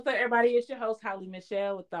What's up, everybody? It's your host, Holly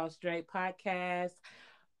Michelle, with Thought Straight Podcast.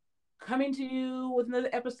 Coming to you with another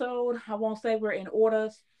episode. I won't say we're in order.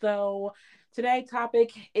 So, today's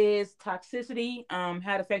topic is toxicity, how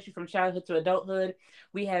it affects you from childhood to adulthood.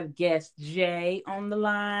 We have guest Jay on the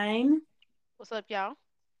line. What's up, y'all?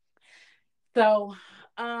 So,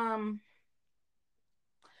 um,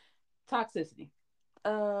 toxicity.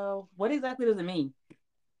 What exactly does it mean?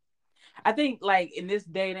 I think, like, in this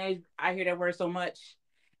day and age, I hear that word so much,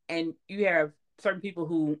 and you have certain people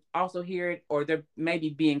who also hear it, or they're maybe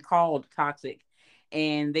being called toxic,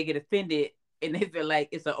 and they get offended, and they feel like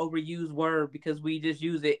it's an overused word because we just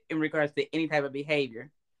use it in regards to any type of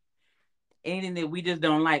behavior. Anything that we just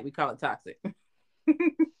don't like, we call it toxic.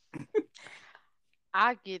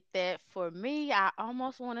 I get that. For me, I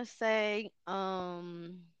almost want to say,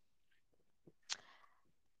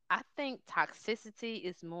 I think toxicity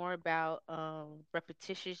is more about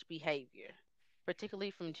repetitious behavior,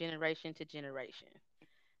 particularly from generation to generation,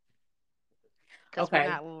 Okay, because we're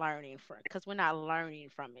not learning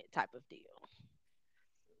from it, type of deal.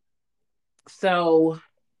 so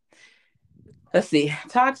let's see.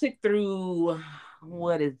 Toxic through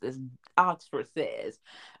what is this? Oxford says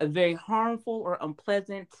a very harmful or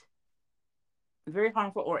unpleasant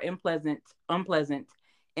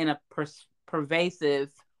in a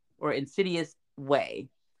pervasive or insidious way.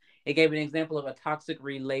 It gave an example of a toxic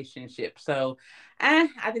relationship. So, I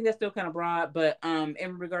think that's still kind of broad, but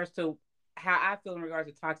in regards to how I feel in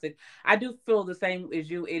regards to toxic, I do feel the same as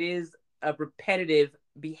you. It is a repetitive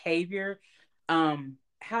behavior.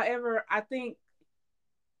 However, I think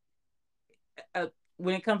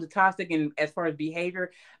when it comes to toxic and as far as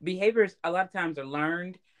behaviors a lot of times are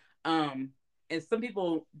learned, um, and some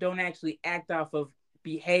people don't actually act off of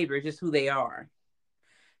behavior, just who they are.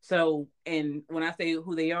 So, and when I say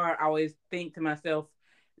who they are, I always think to myself,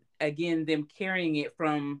 again, them carrying it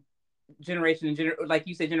from like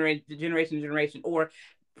you said, generation to generation, or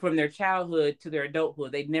from their childhood to their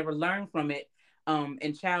adulthood. They never learned from it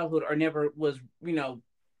in childhood, or never was,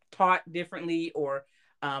 taught differently, or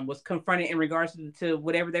was confronted in regards to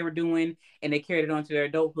whatever they were doing, and they carried it on to their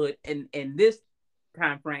adulthood. And in this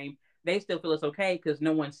time frame, they still feel it's okay because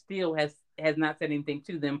no one still has not said anything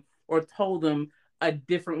to them or told them a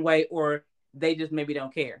different way, or they just maybe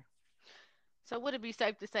don't care. So, would it be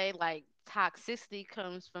safe to say like toxicity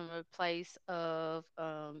comes from a place of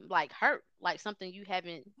like hurt, like something you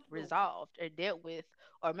haven't resolved or dealt with,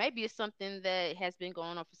 or maybe it's something that has been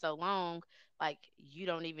going on for so long, like you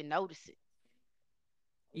don't even notice it.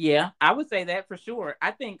 Yeah, I would say that for sure.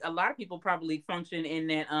 I think a lot of people probably function in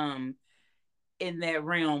that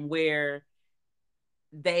realm where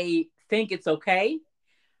they think it's okay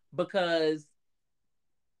because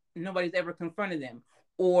nobody's ever confronted them,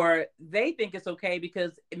 or they think it's okay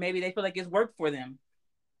because maybe they feel like it's worked for them.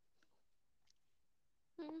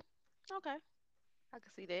 Mm, okay, I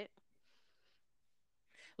can see that.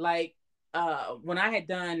 Like, when I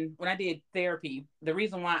did therapy,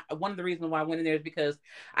 one of the reasons why I went in there is because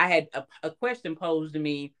I had a question posed to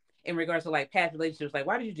me in regards to like past relationships, like,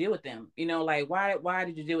 why did you deal with them, like, why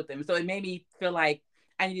did you deal with them? So it made me feel like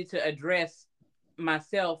I needed to address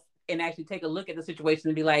myself and actually take a look at the situation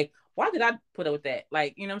and be like, why did I put up with that?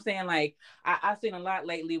 Like, you know what I'm saying? Like, I've seen a lot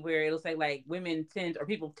lately where it'll say like women tend, or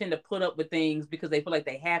people tend to put up with things because they feel like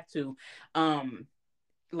they have to, um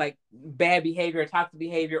like bad behavior, toxic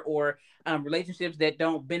behavior, or relationships that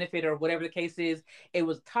don't benefit, or whatever the case is. It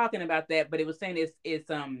was talking about that, but it was saying it's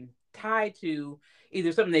tied to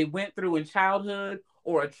either something they went through in childhood,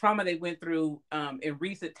 or a trauma they went through in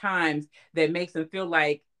recent times, that makes them feel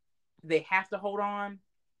like they have to hold on.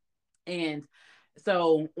 And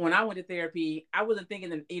so when I went to therapy, I wasn't thinking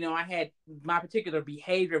that, I had my particular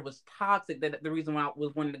behavior was toxic, that the reason why I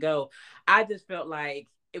was wanting to go. I just felt like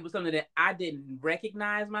it was something that I didn't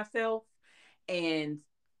recognize myself. And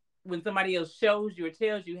when somebody else shows you or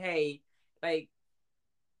tells you, hey, like,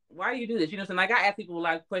 why do you do this? So like, I ask people a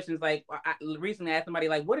lot of questions. Like, I recently asked somebody,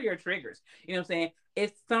 like, what are your triggers? You know what I'm saying?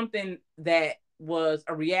 It's something that was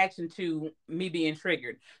a reaction to me being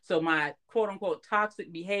triggered. So my quote unquote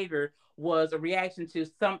toxic behavior was a reaction to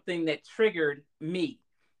something that triggered me,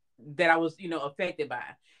 that I was, affected by.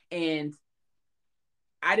 And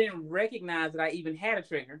I didn't recognize that I even had a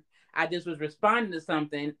trigger. I just was responding to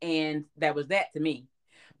something, and that was that to me.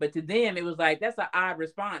 But to them, it was like, that's an odd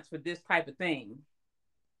response for this type of thing.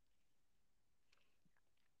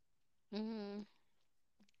 Hmm.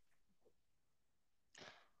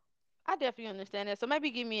 I definitely understand that. So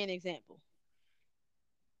maybe give me an example,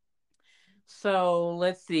 So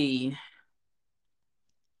let's see.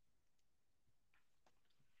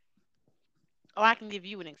 or I can give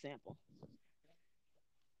you an example.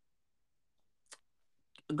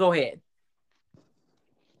 Go ahead.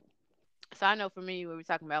 So I know for me, when we're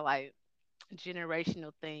talking about like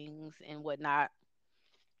generational things and whatnot,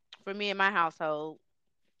 for me in my household,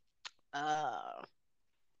 uh,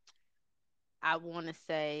 I want to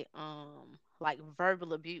say, like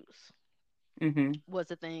verbal abuse Mm-hmm.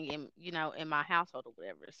 was a thing in, in my household or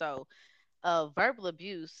whatever. So, verbal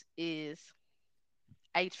abuse is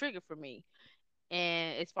a trigger for me.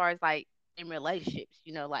 And as far as like in relationships,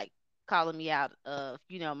 like calling me out of,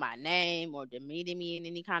 my name or demeaning me in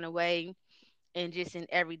any kind of way, and just in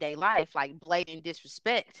everyday life, like blatant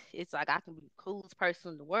disrespect. It's like I can be the coolest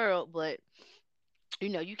person in the world, but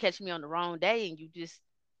you catch me on the wrong day and you just,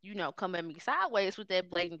 come at me sideways with that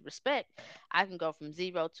blatant respect. I can go from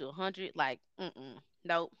 0 to 100, like,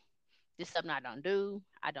 nope, this is something I don't do.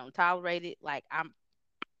 I don't tolerate it. Like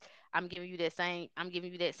I'm giving you that same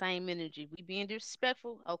energy. We being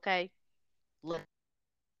disrespectful, okay? Look,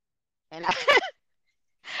 and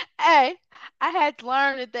hey, I had to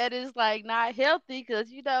learn that that is like not healthy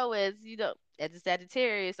because as a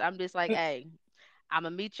Sagittarius, I'm just like, hey, I'm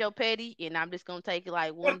gonna meet your petty, and I'm just gonna take it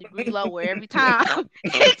like 1 degree lower every time.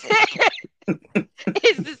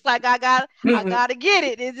 It's just like I gotta get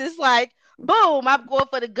it. It's just like boom, I'm going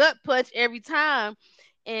for the gut punch every time.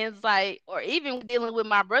 And it's like, or even dealing with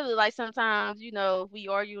my brother, like sometimes, if we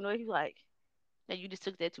argue, he's like, "Now you just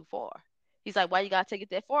took that too far." He's like, "Why you gotta take it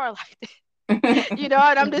that far like that?" And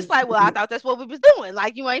I'm just like, "Well, I thought that's what we was doing.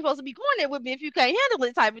 Like, you ain't supposed to be going there with me if you can't handle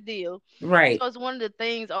it," type of deal. Right. So it's one of the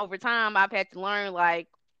things over time I've had to learn, like,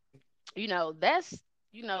 you know, that's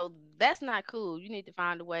that's not cool. You need to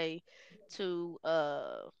find a way to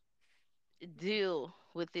deal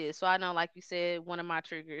with this. So I know, like you said, one of my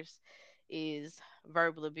triggers is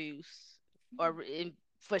verbal abuse, or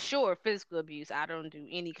for sure physical abuse. I don't do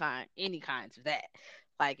any kinds of that.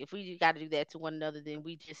 Like if we got to do that to one another, then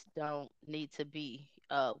we just don't need to be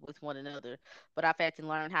with one another. But I've had to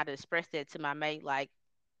learn how to express that to my mate. Like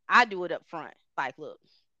I do it up front. Like, look,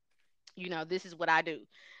 this is what I do.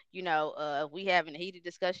 If we having a heated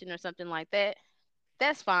discussion or something like that,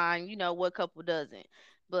 that's fine. What couple doesn't?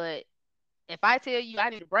 But if I tell you I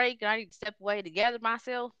need a break and I need to step away to gather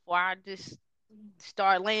myself, or I just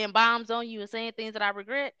start laying bombs on you and saying things that I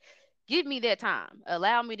regret, give me that time.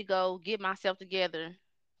 Allow me to go get myself together,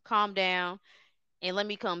 calm down, and let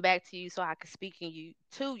me come back to you so I can speak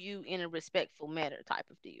to you in a respectful manner, type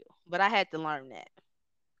of deal. But I had to learn that.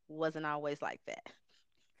 Wasn't always like that.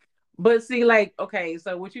 But see, like, okay,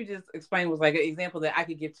 so what you just explained was like an example that I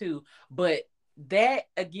could give too. But that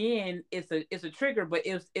again, it's a trigger, but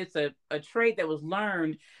it's a trait that was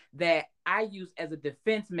learned that I use as a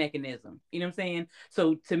defense mechanism. You know what I'm saying?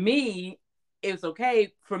 So to me, it's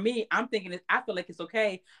okay for me. I'm thinking I feel like it's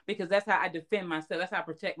okay because that's how I defend myself. That's how I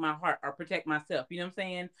protect my heart or protect myself. You know what I'm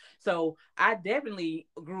saying? So I definitely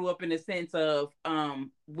grew up in the sense of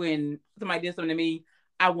when somebody did something to me,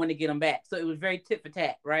 I want to get them back. So it was very tit for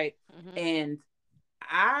tat, right? Hmm. And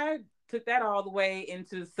I took that all the way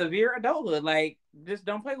into severe adulthood. Like, just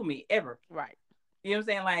don't play with me ever. Right. You know what I'm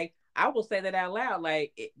saying? Like, I will say that out loud.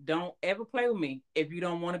 Like, don't ever play with me if you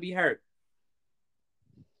don't want to be hurt.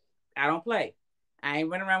 I don't play. I ain't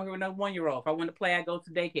running around here with no 1 year old. If I want to play, I go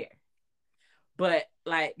to daycare. But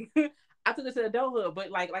like, I took it to adulthood.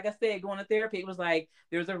 But like I said, going to therapy, it was like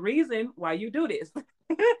there's a reason why you do this.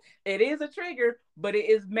 It is a trigger, but it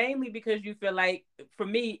is mainly because you feel like, for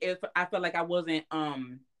me, if I felt like I wasn't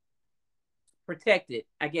protected,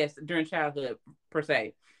 I guess, during childhood per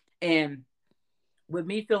se. And with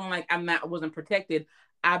me feeling like I wasn't protected,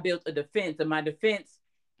 I built a defense, and my defense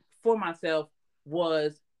for myself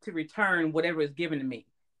was to return whatever is given to me.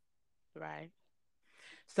 Right.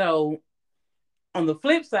 So on the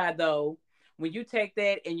flip side, though, when you take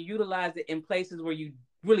that and you utilize it in places where you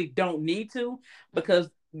really don't need to, Hmm.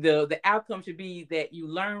 because the outcome should be that you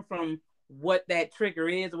learn from what that trigger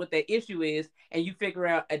is or what that issue is, and you figure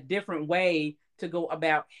out a different way to go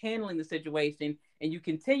about handling the situation, and you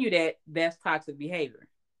continue that. That's toxic behavior.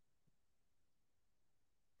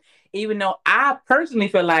 Even though I personally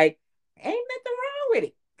feel like ain't nothing wrong with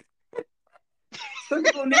it. Some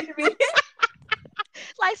people need to be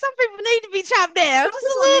Like some people need to be chopped down some just a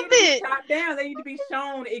people little need to be bit. chopped down. They need to be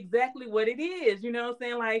shown exactly what it is. You know what I'm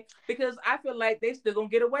saying? Like, because I feel like they still gonna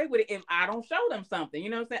get away with it if I don't show them something. You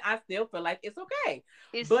know what I'm saying? I still feel like it's okay.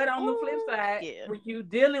 It's But on the flip oh side, yeah. when you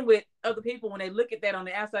dealing with other people, when they look at that on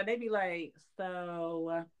the outside, they be like,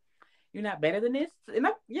 "So you're not better than this?" And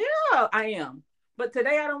yeah, I am. But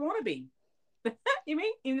today I don't want to be. You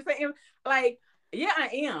mean you saying like, yeah, I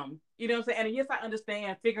am. You know what I'm saying? And yes, I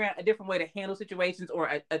understand figuring out a different way to handle situations or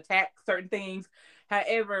attack certain things.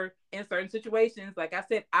 However, in certain situations, like I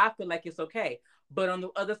said, I feel like it's okay. But on the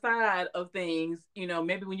other side of things,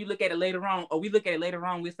 maybe when you look at it later on, or we look at it later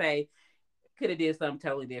on, we say, could have did something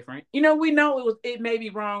totally different. We know it may be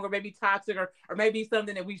wrong or maybe toxic or maybe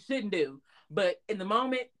something that we shouldn't do. But in the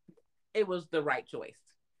moment, it was the right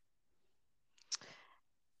choice.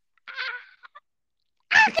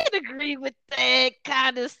 I can agree with that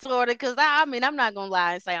kind of sort of because I mean I'm not gonna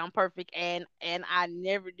lie and say I'm perfect and I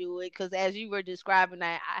never do it because as you were describing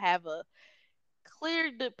that I have a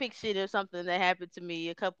clear depiction of something that happened to me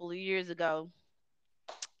a couple of years ago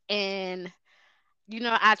and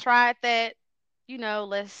I tried that.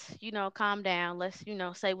 Let's calm down. Let's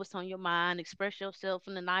say what's on your mind, express yourself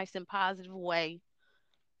in a nice and positive way.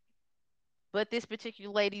 But this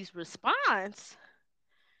particular lady's response,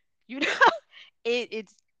 you know,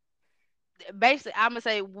 it's basically I'm gonna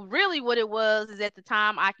say really what it was is at the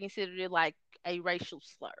time I considered it like a racial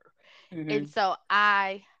slur, and Hmm. so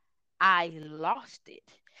I lost it,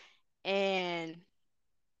 and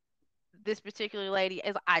this particular lady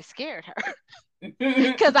is I scared her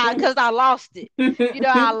because I lost it.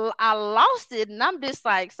 I lost it, and I'm just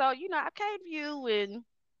like so I came to you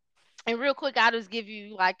and real quick, I'll just give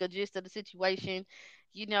you like a gist of the situation.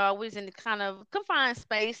 I was in the kind of confined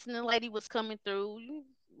space, and the lady was coming through,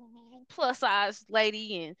 plus size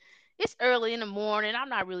lady, and it's early in the morning. I'm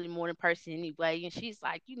not really a morning person anyway, and she's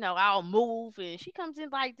like, I'll move, and she comes in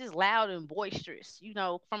like this loud and boisterous,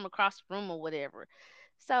 from across the room or whatever.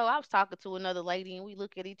 So I was talking to another lady, and we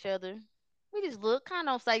look at each other. We just look, kind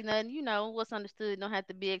of don't say nothing. What's understood don't have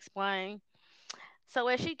to be explained. So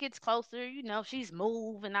as she gets closer, she's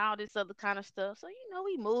moving all this other kind of stuff. So,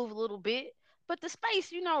 we move a little bit, but the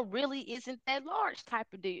space, really isn't that large type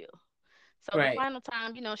of deal. So the Right. final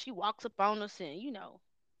time, she walks up on us and,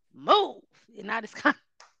 move. And I just kind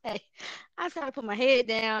of, hey, I just kind of put my head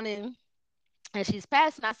down and she's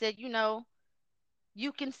passing. I said,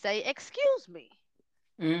 you can say, excuse me.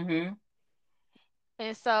 Hmm.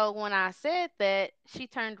 And so when I said that, she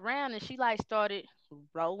turned around and she like started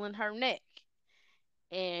rolling her neck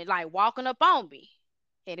and like walking up on me.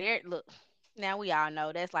 And there, look, now we all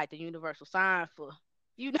know that's like the universal sign for,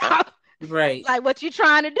 you know, Right. like what you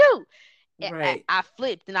trying to do. Right. I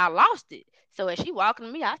flipped and I lost it. So as she walking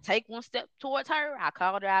to me, I take one step towards her. I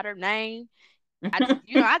called her out her name.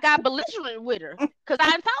 I got belligerent with her because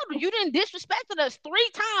I told her you didn't disrespected us 3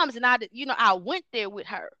 times, and I went there with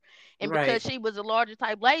her, and because Right. she was a larger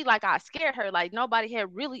type lady, like I scared her, like nobody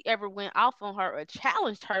had really ever went off on her or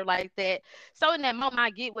challenged her like that. So in that moment, I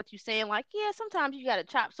get what you're saying, like yeah, sometimes you gotta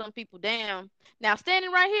chop some people down. Now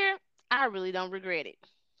standing right here, I really don't regret it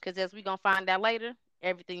because as we gonna find out later,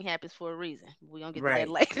 everything happens for a reason. We gonna get to that Right.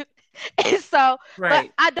 later. And so, but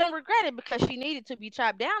Right. I don't regret it because she needed to be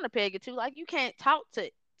chopped down a peg or two. Like you can't talk to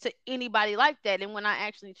anybody like that. And when I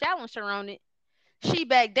actually challenged her on it, she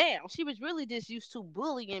backed down. She was really just used to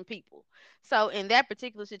bullying people. So in that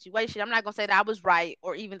particular situation, I'm not gonna say that I was right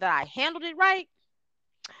or even that I handled it right,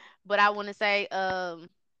 but I want to say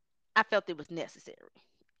I felt it was necessary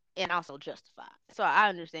and also justified. So I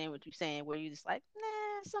understand what you're saying, where you just like,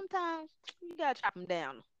 nah, sometimes you gotta chop them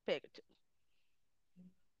down a peg or two.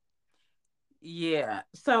 Yeah.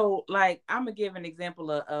 So like I'm gonna give an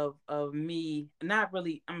example of me not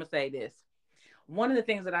really I'm gonna say this. One of the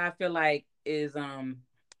things that I feel like is a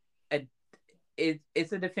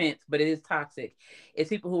it's a defense, but it is toxic. It's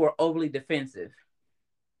people who are overly defensive.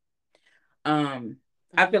 Um,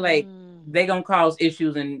 I feel like Mm. they gonna cause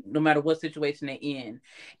issues and no matter what situation they're in.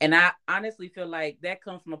 And I honestly feel like that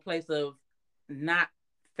comes from a place of not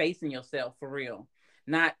facing yourself for real.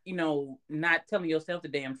 Not telling yourself the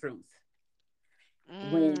damn truth.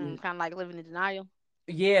 When Kind of like living in denial.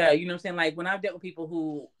 Yeah, you know what I'm saying? Like when I've dealt with people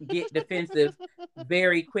who get defensive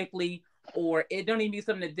very quickly, or it don't even be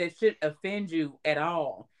something that should offend you at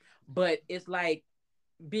all. But it's like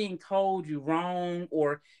being told you wrong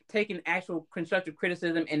or taking actual constructive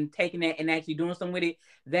criticism and taking that and actually doing something with it,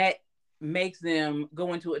 that makes them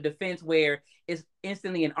go into a defense where it's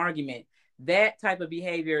instantly an argument. That type of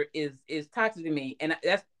behavior is toxic to me. And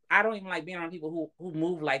that's I don't even like being around people who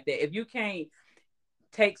move like that. If you can't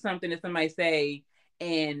take something that somebody say,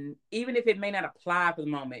 and even if it may not apply for the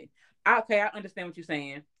moment, okay, I understand what you're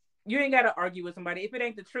saying. You ain't got to argue with somebody if it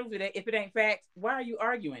ain't the truth. If it ain't facts, why are you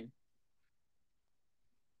arguing?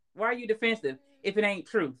 Why are you defensive if it ain't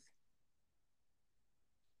truth?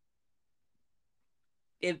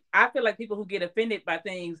 If I feel like people who get offended by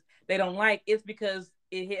things they don't like, it's because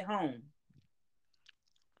it hit home.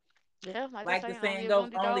 Yeah, like they Like the say, only saying a goes,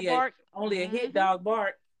 wounded dog only a bark. only a hit Mhm. dog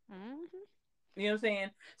bark. Mhm. You know what I'm saying?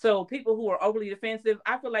 So people who are overly defensive,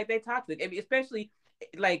 I feel like they toxic, especially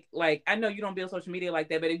like I know you don't build social media like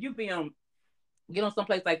that, but if you be on get on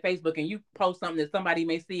someplace like Facebook and you post something that somebody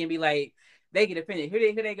may see and be like, they get offended.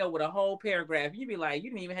 Here they go with a whole paragraph. You be like, you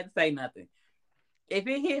didn't even have to say nothing. If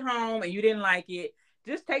it hit home and you didn't like it,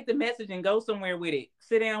 just take the message and go somewhere with it.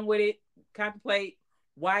 Sit down with it, contemplate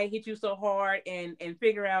why it hit you so hard, and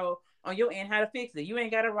figure out on your end how to fix it. You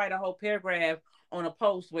ain't got to write a whole paragraph on a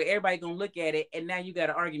post where everybody gonna look at it and now you got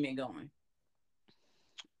an argument going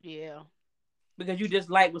Yeah. because you just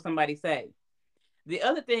like what somebody say. The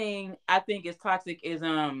other thing I think is toxic is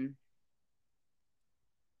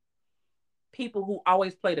people who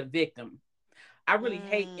always play the victim. I really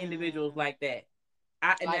hate individuals Mm. like that.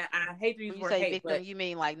 I hate to use When the you word say hate, victim, but you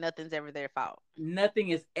mean like nothing's ever their fault. nothing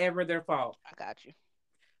is ever their fault. I got you.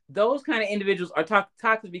 Those kind of individuals are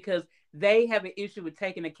toxic because they have an issue with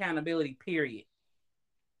taking accountability. Period.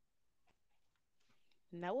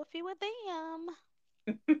 Know a few of them.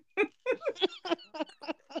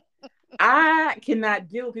 I cannot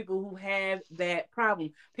deal with people who have that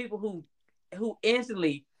problem. People who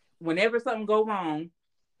instantly, whenever something go wrong,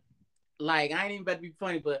 like I ain't even about to be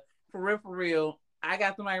funny, but for real, I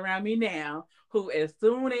got somebody around me now who, as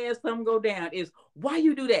soon as something go down, is why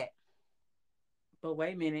you do that. But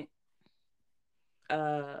wait a minute,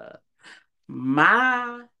 uh,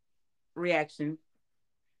 my reaction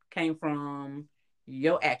came from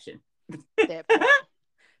your action. That part.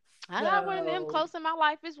 I got one of them so close in my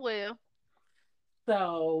life as well.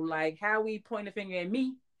 like how we point the finger at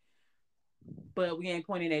me, but we ain't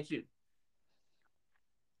pointing at you.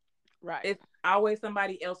 Right. It's always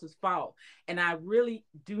somebody else's fault. And I really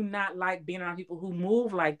do not like being around people who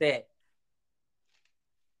move like that.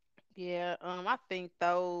 Yeah. I think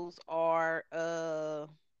those are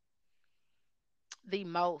the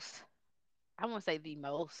most. I won't say the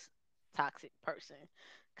most toxic person,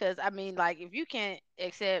 because I mean, like, if you can't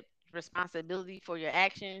accept responsibility for your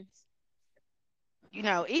actions,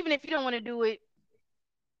 even if you don't want to do it,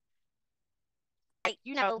 like,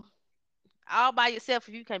 all by yourself,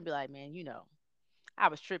 if you can't be like, man, I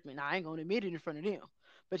was tripping. Now, I ain't gonna admit it in front of them,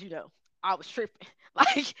 but I was tripping.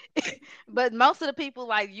 Like, but most of the people,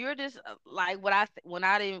 like, you're just like when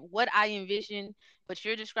I didn't what I envision, what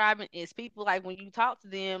you're describing is people, like, when you talk to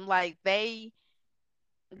them, like, they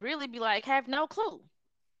really be like have no clue.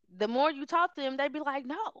 The more you talk to them, they be like,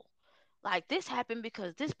 no, like, this happened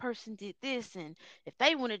because this person did this, and if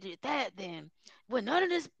they would have did that, then would none of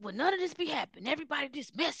this be happening. Everybody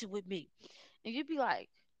just messing with me, and you'd be like,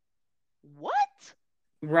 what?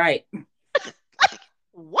 Right.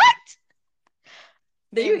 What?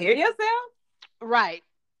 Do you And hear yourself? right,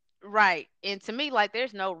 right. And to me, like,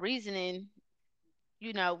 there's no reasoning,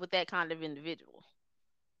 with that kind of individual.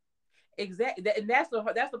 Exactly. And that's the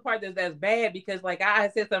part that's bad because like I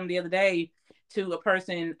said something the other day to a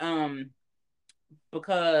person,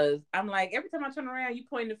 because I'm like, every time I turn around, you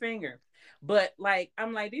pointing the finger. But like,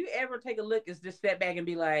 I'm like, do you ever take a look, is just step back and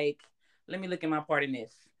be like, let me look at my part in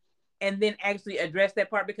this. And then actually address that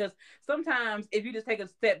part, because sometimes if you just take a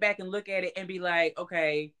step back and look at it and be like,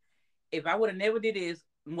 okay, if I would have never did this,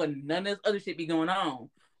 would none of this other shit be going on.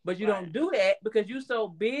 But you Right. don't do that because you're so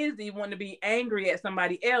busy wanting to be angry at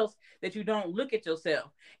somebody else that you don't look at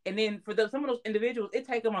yourself. And then for some of those individuals, it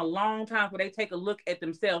takes them a long time for they take a look at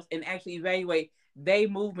themselves and actually evaluate their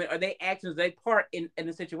movement or their actions, their part in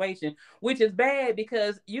the situation, which is bad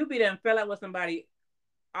because you be done fell out with somebody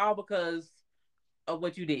all because of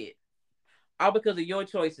what you did, all because of your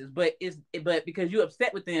choices. But because you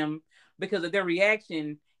upset with them because of their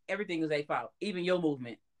reaction, everything is their fault, even your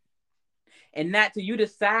movement. And not till you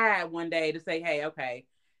decide one day to say, hey, okay,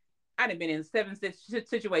 I've been in seven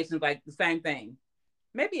situations like the same thing.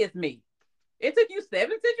 Maybe it's me. It took you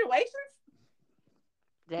seven situations,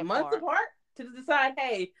 That months part. apart, to decide,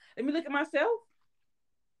 hey, let me look at myself.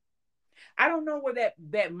 I don't know where that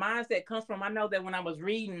mindset comes from. I know that when I was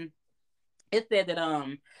reading, it said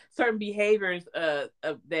that certain behaviors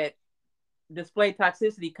that display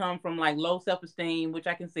toxicity come from like low self esteem, which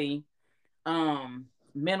I can see,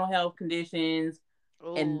 mental health conditions,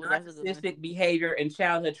 and Oh, that's a good one. narcissistic behavior and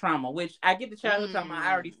childhood trauma, which I get the childhood trauma.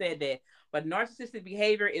 I already Mm. said that. But narcissistic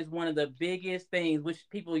behavior is one of the biggest things, which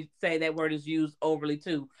people say that word is used overly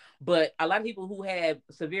too. But a lot of people who have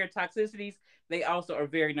severe toxicities, they also are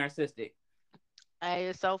very narcissistic. Hey,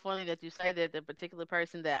 it's so funny that you say that the particular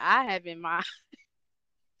person that I have in my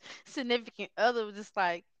significant other was just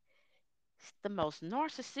like the most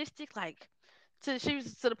narcissistic, like, she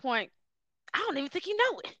was to the point I don't even think you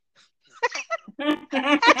know it.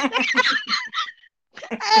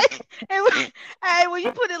 Hey, and when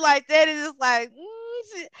you put it like that, it's just like,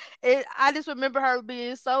 I just remember her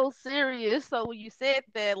being so serious. So when you said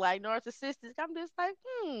that, like narcissistic, I'm just like,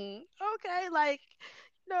 okay, like,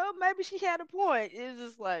 maybe she had a point. It's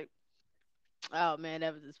just like, oh man,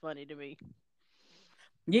 that was just funny to me.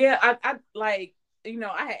 Yeah, I like,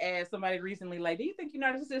 I had asked somebody recently, like, do you think you're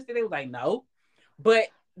narcissistic? They was like, no. But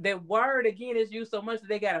the word again is used so much that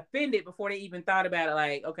they got offended before they even thought about it.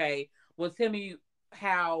 Like, okay, well, tell me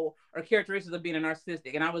how or characteristics of being a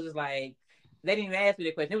narcissistic. And I was just like, they didn't even ask me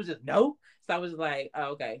that question. It was just no. So I was like,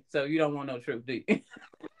 oh, okay. So you don't want no truth, do you?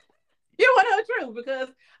 You don't want no truth because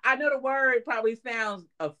I know the word probably sounds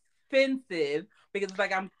offensive because it's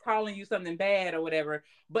like I'm calling you something bad or whatever.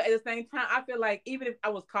 But at the same time, I feel like even if I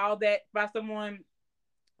was called that by someone,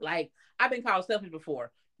 like I've been called selfish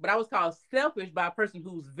before, but I was called selfish by a person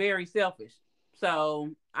who's very selfish. So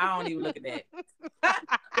I don't even look at that.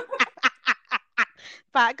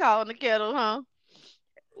 Pot calling the kettle, huh?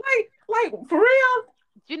 like for real.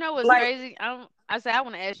 You know what's Like crazy? I say I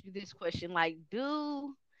want to ask you this question. Like,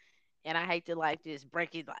 and I hate to like just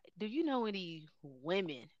break it. Like, do you know any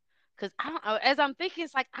women? Because I don't. As I'm thinking,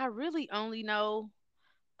 it's like I really only know.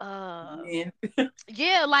 Uh, men,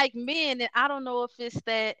 yeah, like men, and I don't know if it's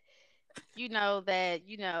that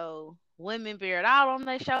women bear it all on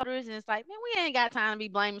their shoulders, and it's like, man, we ain't got time to be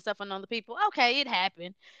blaming stuff on other people. Okay, it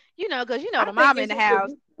happened, because I the think mama in it's the just that house.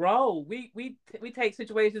 we grow. We take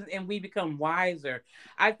situations and we become wiser.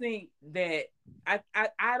 I think that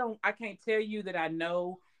I can't tell you that I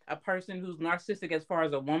know a person who's narcissistic as far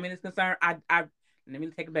as a woman is concerned. I let me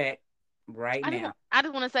take it back right now. I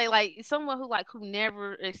just want to say like someone who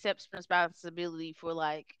never accepts responsibility for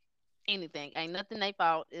like anything. Ain't nothing they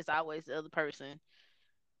fault. It's always the other person.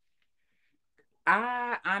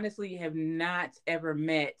 I honestly have not ever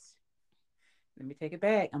met. Let me take it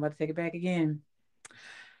back. I'm about to take it back again.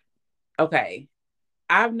 Okay.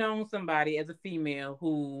 I've known somebody as a female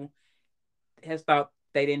who has thought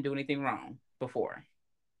they didn't do anything wrong before.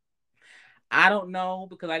 I don't know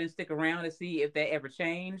because I didn't stick around to see if that ever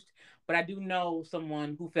changed, but I do know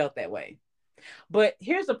someone who felt that way. But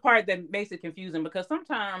here's the part that makes it confusing because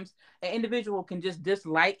sometimes an individual can just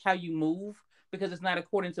dislike how you move because it's not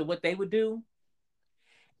according to what they would do,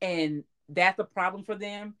 and that's a problem for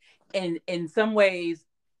them. And in some ways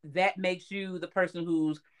that makes you the person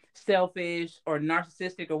who's selfish or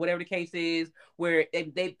narcissistic or whatever the case is, where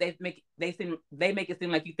they make it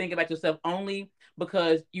seem like you think about yourself only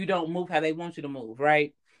because you don't move how they want you to move,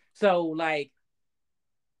 right? So like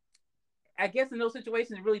I guess in those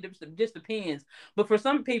situations it really just depends. But for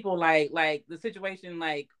some people, like the situation,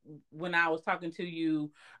 like when I was talking to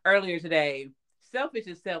you earlier today, selfish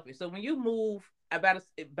is selfish. So when you move about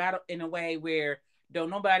in a way where don't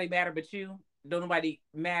nobody matter but you, don't nobody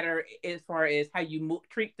matter as far as how you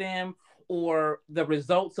treat them or the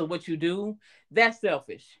results of what you do, that's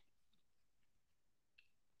selfish.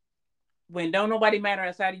 When don't nobody matter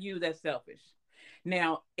outside of you, that's selfish.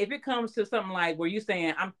 Now, if it comes to something like where you're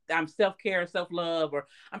saying I'm self care, self love, or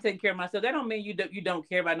I'm taking care of myself, that don't mean you don't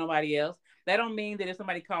care about nobody else. That don't mean that if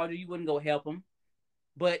somebody called you, you wouldn't go help them.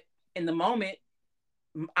 But in the moment,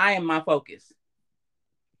 I am my focus.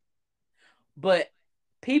 But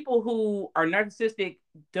people who are narcissistic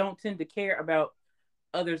don't tend to care about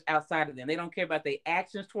others outside of them. They don't care about their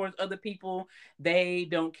actions towards other people. They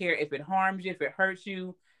don't care if it harms you, if it hurts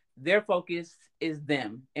you. Their focus is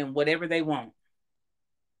them and whatever they want.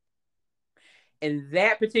 And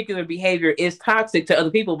that particular behavior is toxic to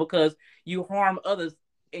other people because you harm others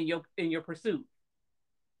in your pursuit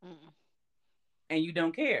Mm, and you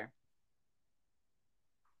don't care.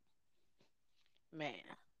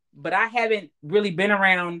 man, But I haven't really been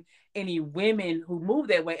around any women who move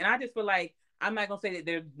that way, and I just feel like I'm not gonna say that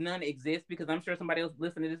there none exist because I'm sure somebody else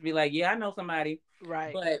listening to this be like, yeah, I know somebody,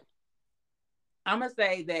 right. but I'm gonna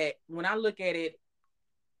say that when I look at it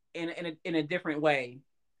in a different way,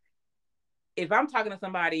 if I'm talking to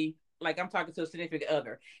somebody like I'm talking to a significant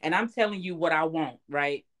other and I'm telling you what I want,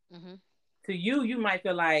 right? Mhm. To you, you might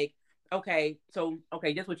feel like, okay, so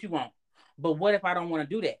okay, that's what you want. But what if I don't want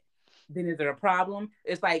to do that? Then is there a problem?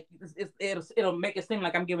 It's like it'll make it seem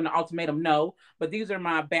like I'm giving an ultimatum. No, but these are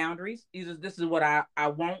my boundaries. This is what I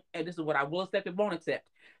want, and this is what I will accept and won't accept.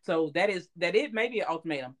 So that it may be an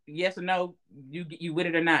ultimatum. Yes or no, you with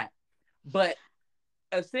it or not. But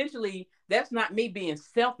essentially, that's not me being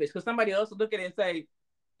selfish because somebody else will look at it and say,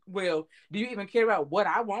 well, do you even care about what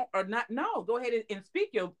I want or not? No, go ahead and speak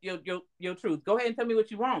your truth. Go ahead and tell me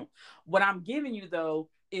what you want. What I'm giving you though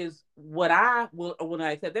is what I will or will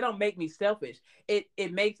not accept. They don't make me selfish. It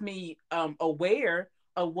makes me aware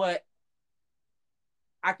of what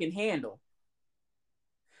I can handle.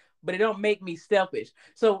 but it don't make me selfish.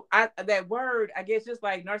 So I that word, I guess, just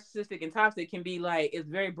like narcissistic and toxic can be like, it's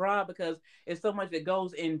very broad because it's so much that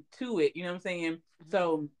goes into it. You know what I'm saying? Mhm.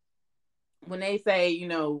 So when they say,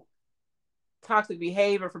 toxic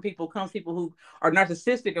behavior for people comes people who are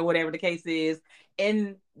narcissistic or whatever the case is,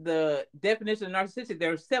 in the definition of narcissistic,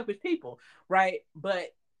 they're selfish people, right?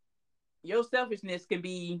 But your selfishness can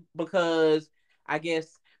be because, I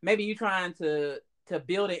guess, maybe you're trying to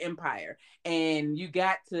build an empire and you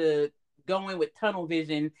got to go in with tunnel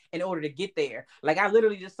vision in order to get there. Like, I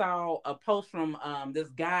literally just saw a post from this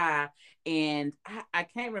guy, and I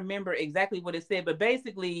can't remember exactly what it said, but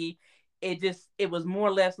basically it was more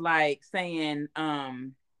or less like saying,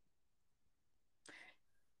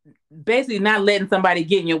 basically not letting somebody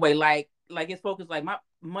get in your way. Like his focus, like, my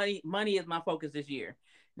money is my focus this year.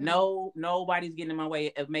 Mhm. No, nobody's getting in my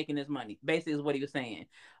way of making this money. Basically, is what he was saying.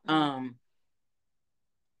 Mhm. Um,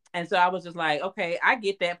 and so I was just like, okay, I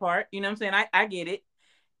get that part. You know what I'm saying? I get it,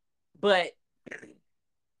 but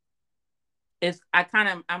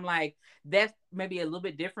I'm like, that's maybe a little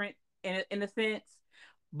bit different in a sense,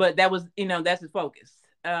 but that was, that's his focus.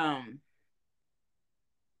 So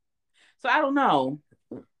I don't know.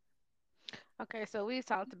 Okay, so we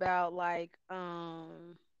talked about like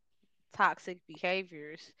toxic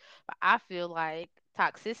behaviors, but I feel like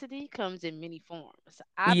toxicity comes in many forms.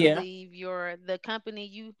 I Yeah. believe the company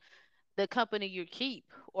you keep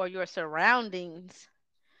or your surroundings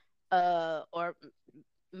or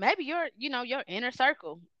maybe your inner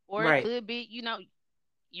circle, or it Right. could be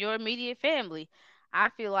your immediate family. I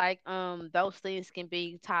feel like those things can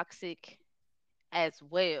be toxic as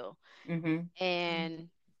well. Mm-hmm. And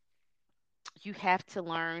you have to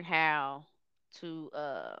learn how to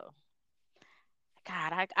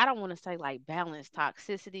God, I don't want to say like balance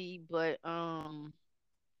toxicity, but I'm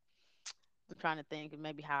trying to think of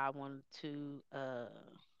maybe how I wanted to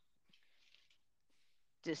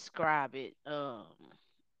describe it.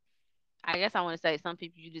 I guess I want to say some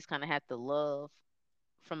people you just kind of have to love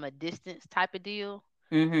from a distance type of deal.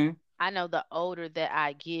 Mm-hmm. I know the older that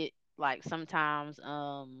I get, like sometimes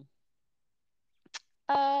I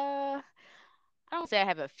don't say I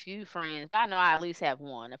have a few friends, but I know I at least have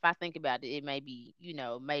one. If I think about it, it may be,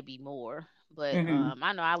 maybe more. But Mm-hmm.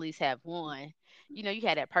 I know I at least have one. You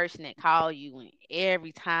had that person that call you, and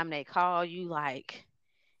every time they call you, like,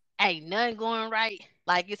 ain't nothing going right.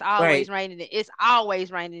 Like Right. It's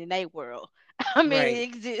always raining in their world. I mean, Right. it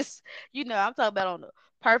exists. I'm talking about on a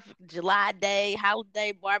perfect July day,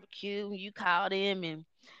 holiday barbecue. You call them and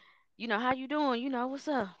how you doing? What's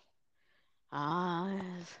up? Ah,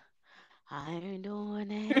 I ain't doing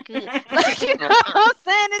that good. Like, what I'm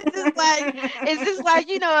saying? It's just like,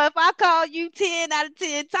 if I call you 10 out of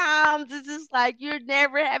 10 times, it's just like you're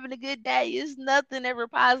never having a good day. It's nothing ever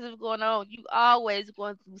positive going on. You always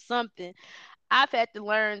going through something. I've had to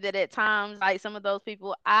learn that at times, like some of those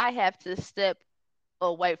people, I have to step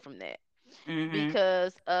away from that Mm-hmm.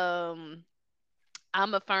 because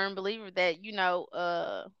I'm a firm believer that,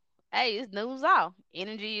 hey, it's news all.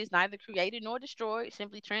 Energy is neither created nor destroyed,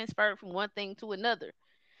 simply transferred from one thing to another.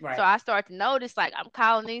 So Right. I start to notice, like, I'm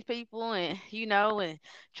calling these people and, and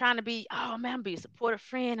trying to be, oh man, I'm be a supportive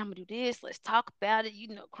friend. I'm gonna do this. Let's talk about it.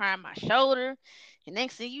 Crying my shoulder. And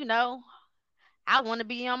next thing you know, I want to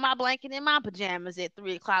be on my blanket in my pajamas at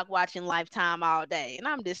 3 o'clock watching Lifetime all day. And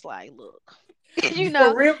I'm just like, look, you know,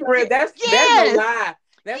 For real. That's no yes, lie.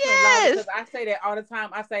 That's no lie, because yes. I say that all the time.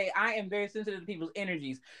 I say I am very sensitive to people's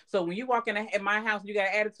energies. So when you walk in my house and you got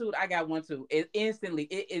an attitude, I got one too. It instantly.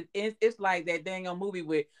 It's like that dang on movie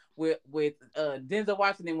with Denzel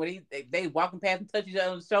Washington when they walking past and touch each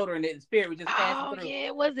other on the shoulder and the spirit was just passing Oh through.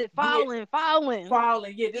 yeah, was it Yeah, falling?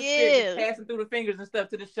 falling. Yeah, this spirit just Yeah. passing through the fingers and stuff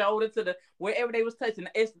to the shoulder, to the wherever they was touching.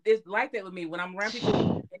 It's like that with me when I'm around people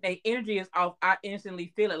and their energy is off. I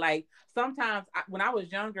instantly feel it. Like sometimes when I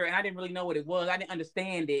was younger and I didn't really know what it was, I didn't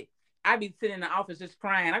understand it. I'd be sitting in the office just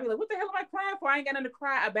crying. I'd be like, "What the hell am I crying for? I ain't got nothing to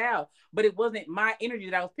cry about." But it wasn't my energy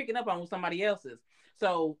that I was picking up on with somebody else's.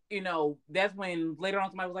 So that's when later on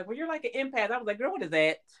somebody was like, "Well, you're like an empath." I was like, "Girl, what is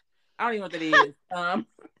that? I don't even know what that is."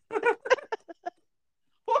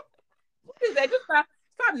 What is that? Just stop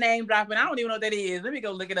name dropping. I don't even know what that is. Let me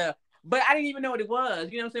go look it up. But I didn't even know what it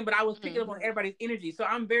was. You know what I'm saying? But I was picking up Mm. on everybody's energy. So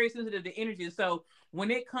I'm very sensitive to energy. So when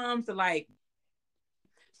it comes to like,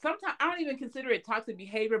 sometimes I don't even consider it toxic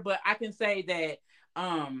behavior, but I can say that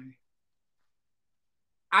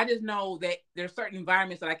I just know that there's certain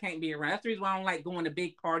environments that I can't be around. That's the reason why I don't like going to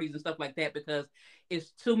big parties and stuff like that, because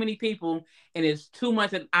it's too many people and it's too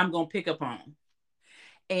much that I'm gonna pick up on.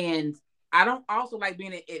 And I don't also like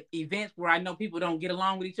being at events where I know people don't get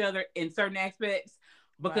along with each other in certain aspects,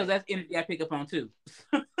 because Right. that's energy I pick up on too.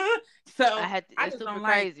 I So had to, I it's just super don't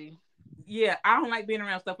like, crazy. yeah, I don't like being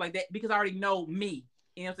around stuff like that because I already know me.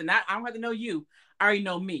 You know what I'm saying? I don't have to know you. I already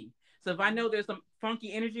know me. So if I know there's some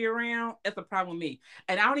funky energy around, that's a problem with me.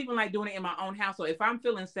 And I don't even like doing it in my own house. So if I'm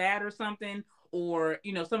feeling sad or something, or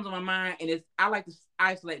something's on my mind, and it's I like to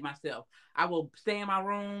isolate myself. I will stay in my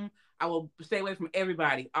room. I will stay away from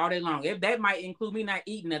everybody all day long. If that might include me not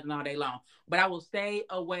eating nothing all day long, but I will stay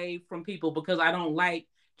away from people because I don't like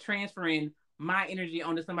transferring my energy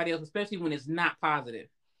onto somebody else, especially when it's not positive.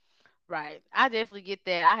 Right. I definitely get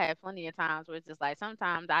that. I have plenty of times where it's just like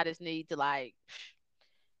sometimes I just need to like,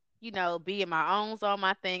 be in my own zone,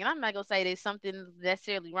 my thing. And I'm not gonna say there's something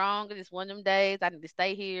necessarily wrong. It's just one of them days I need to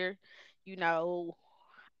stay here. You know,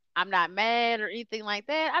 I'm not mad or anything like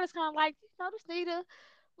that. I just kind of like, just need a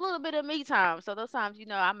little bit of me time. So those times,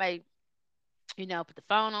 I may put the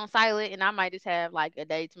phone on silent and I might just have like a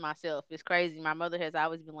day to myself. It's crazy. My mother has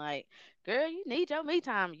always been like, girl, you need your me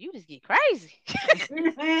time. You just get crazy.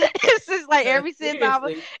 It's just like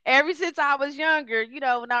Seriously. ever since I was younger,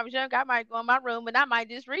 when I was younger, I might go in my room and I might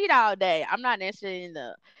just read all day. I'm not necessarily in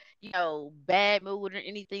the, bad mood or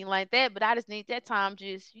anything like that, but I just need that time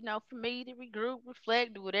just, for me to regroup,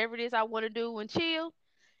 reflect, do whatever it is I want to do and chill.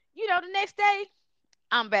 The next day,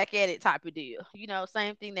 I'm back at it type of deal.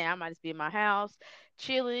 Same thing now. I might just be in my house,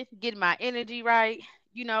 chilling, getting my energy right,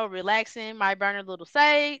 relaxing, might burn a little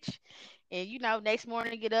sage. And next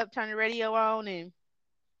morning get up, turn the radio on and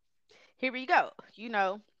here we go.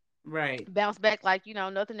 Right. Bounce back like,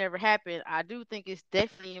 nothing ever happened. I do think it's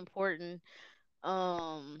definitely important,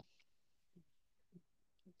 um,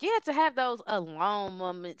 yeah, to have those alone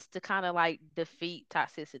moments to kind of like defeat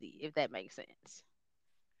toxicity, if that makes sense.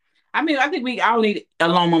 I mean, I think we all need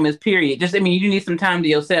alone moments, period. Just, I mean, you need some time to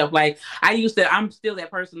yourself. Like, I'm still that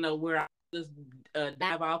person, though, where I just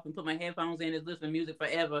dive off and put my headphones in and listen to music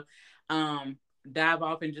forever. Um, Dive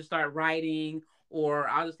off and just start writing, or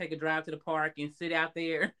I'll just take a drive to the park and sit out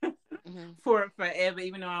there Hmm. for forever,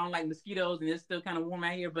 even though I don't like mosquitoes and it's still kind of warm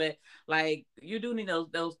out here. But, like, you do need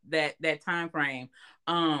that time frame.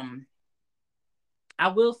 Um, I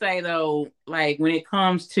will say, though, like, when it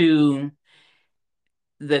comes to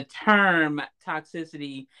the term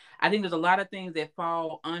toxicity, I think there's a lot of things that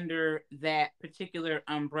fall under that particular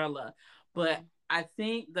umbrella. But Hmm. I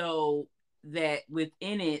think, though, that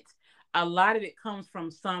within it, a lot of it comes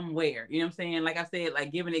from somewhere. You know what I'm saying? Like I said,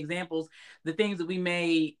 like giving examples, the things that we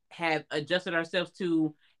may have adjusted ourselves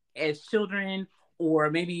to as children, or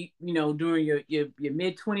maybe, during your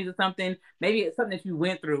mid 20s or something. Maybe it's something that you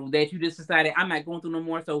went through that you just decided, I'm not going through no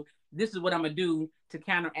more. So this is what I'm going to do to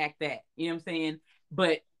counteract that. You know what I'm saying?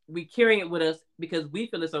 But we carry it with us because we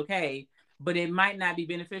feel it's okay, but it might not be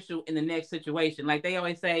beneficial in the next situation. Like they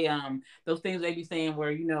always say, those things they be saying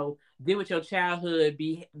where, deal with your childhood,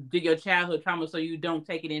 do your childhood trauma so you don't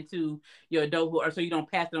take it into your adulthood, or so you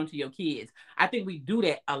don't pass it on to your kids. I think we do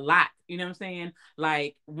that a lot. You know what I'm saying?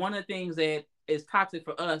 Like one of the things that is toxic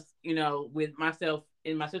for us, with myself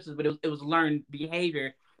and my sisters, but it was learned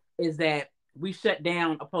behavior, is that we shut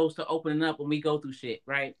down opposed to opening up when we go through shit,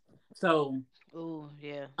 right? So Ooh,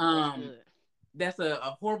 yeah, that's um good. that's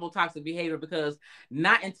a horrible toxic behavior, because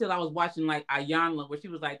not until I was watching like Ayanla, where she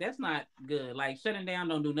was like, that's not good. Like shutting down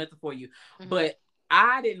don't do nothing for you. Hmm. But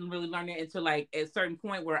I didn't really learn that until like at a certain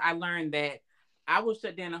point where I learned that I will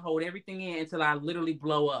shut down and hold everything in until I literally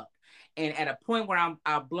blow up. And at a point where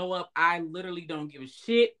I blow up, I literally don't give a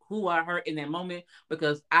shit who I hurt in that moment,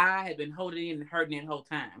 because I had been holding in and hurting it the whole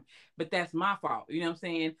time. But that's my fault. You know what I'm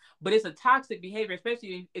saying? But it's a toxic behavior,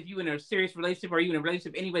 especially if you're in a serious relationship, or you in a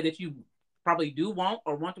relationship anyway that you probably do want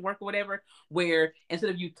to work or whatever, where instead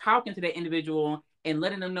of you talking to that individual and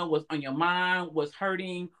letting them know what's on your mind, what's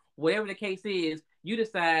hurting, whatever the case is, you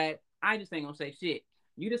decide, I just ain't gonna say shit.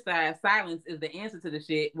 You decide silence is the answer to the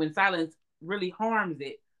shit, when silence really harms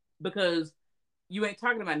it, because you ain't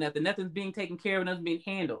talking about nothing. Nothing's being taken care of, nothing's being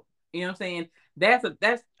handled. You know what I'm saying? That's a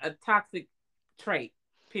toxic trait,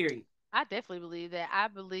 period. I definitely believe that. I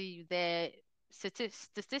believe that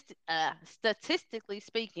statistically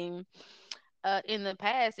speaking, in the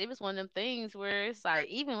past, it was one of them things where it's like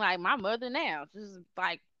even like my mother now, just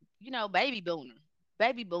like baby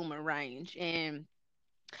boomer range, and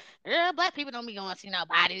black people don't be going to see no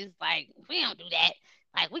bodies. Like we don't do that.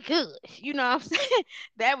 Like we could, you know what I'm saying?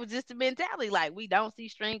 That was just the mentality. Like we don't see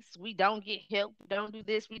strengths, we don't get help, we don't do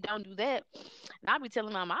this, we don't do that. And I be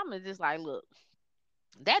telling my mama just like, look,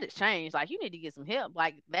 that has changed. Like you need to get some help.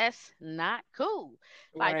 Like that's not cool.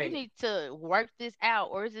 Like you Right. need to work this out,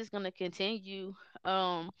 or is this gonna continue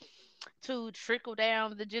um to trickle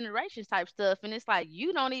down the generations type stuff? And it's like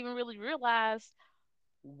you don't even really realize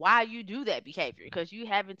why you do that behavior, because you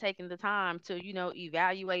haven't taken the time to,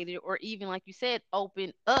 evaluate it, or even, like you said,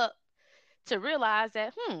 open up to realize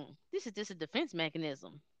that, this is just a defense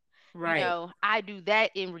mechanism. Right. I do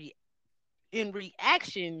that in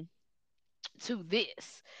reaction to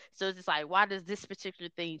this. So it's just like, why does this particular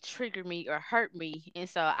thing trigger me or hurt me? And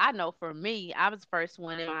so I know for me, I was the first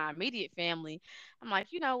one in my immediate family. I'm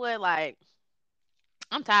like, you know what, like,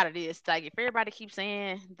 I'm tired of this. Like, if everybody keeps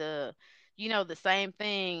saying the same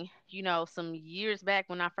thing, some years back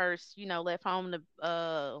when I first, left home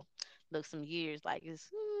to look, some years, like, it's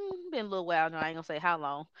been a little while now. I ain't gonna say how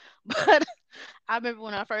long, but I remember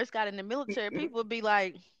when I first got in the military, people would be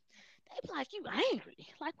like, they be like, you angry?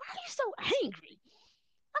 Like, why are you so angry?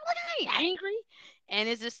 I'm like, I ain't angry. And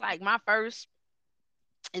it's just like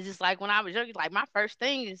it's just like when I was younger, like my first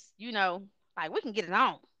thing is, like, we can get it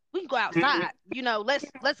on. We can go Mhm. outside.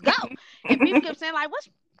 Let's go. And people kept saying, like, what's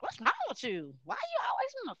wrong with you? Why you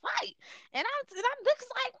always want to fight? And I'm just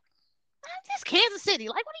like, this Kansas City.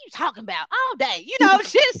 Like, what are you talking about all day?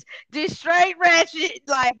 Just straight ratchet.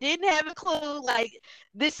 Like, didn't have a clue. Like,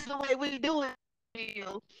 this is the way we do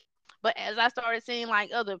it. But as I started seeing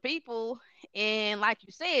like other people, and like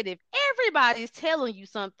you said, if everybody's telling you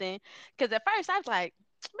something, because at first I was like,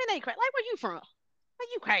 man, they crazy. Like, where you from?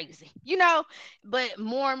 Are you crazy? But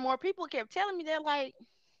more and more people kept telling me, they're like,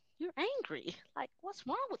 you're angry. Like, what's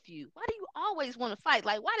wrong with you? Why do you always want to fight?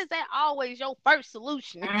 Like, why is that always your first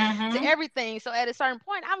solution to Mhm. everything? So at a certain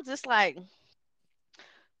point, I was just like,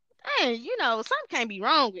 hey, something can't be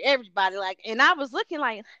wrong with everybody. Like, and I was looking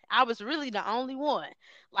like I was really the only one.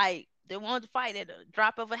 Like, they wanted to fight at a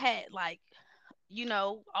drop of a hat, like,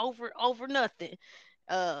 over nothing.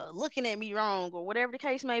 Looking at me wrong or whatever the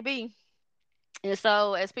case may be. And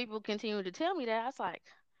so as people continued to tell me that, I was like,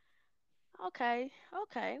 okay,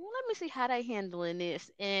 okay, well, let me see how they handling this.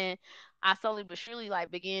 And I slowly but surely like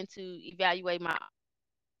began to evaluate my,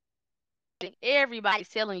 everybody's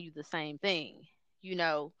telling you the same thing, you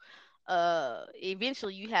know.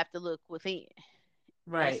 Eventually you have to look within.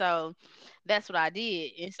 And Right. so that's what I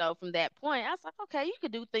did. And so from that point, I was like, okay, you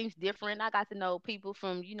could do things different. I got to know people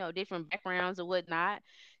from, different backgrounds or whatnot.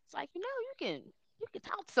 It's like, you can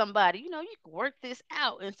talk to somebody, you can work this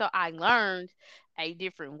out. And so I learned a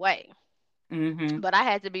different way. Mhm. But I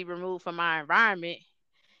had to be removed from my environment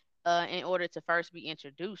in order to first be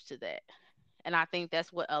introduced to that. And I think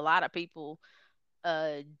that's what a lot of people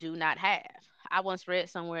do not have. I once read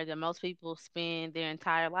somewhere that most people spend their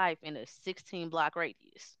entire life in a 16 block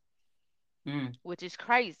radius, Mm. which is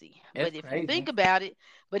crazy. That's But crazy.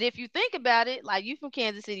 if you think about it, like, you from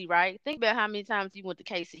Kansas City, right? Think about how many times you went to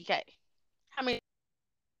KCK. How many?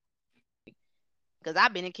 Because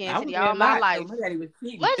I've been in I Kansas was City there all a my lot, so my life. daddy was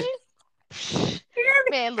cheating. Was you?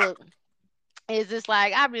 Man, look, it's just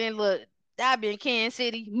like I've been in Kansas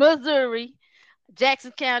City, Missouri,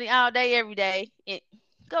 Jackson County all day, every day. And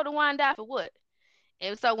go to Wyandotte for what?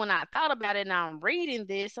 And so when I thought about it and I'm reading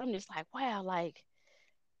this, I'm just like, wow, like,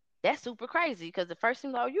 that's super crazy. Because the first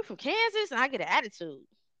thing, oh, you from Kansas? And I get an attitude.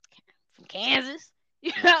 From Kansas,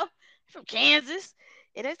 you know, from Kansas.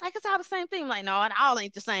 And it's like, it's all the same thing. I'm like, no, it all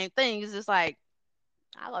ain't the same thing. It's just like,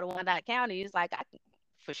 I go to Wyandotte County. It's like, I can,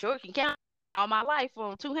 for sure can count all my life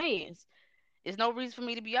on two hands. There's no reason for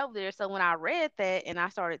me to be over there. So when I read that and I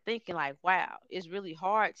started thinking, like, wow, it's really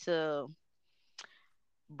hard to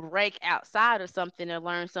break outside of something and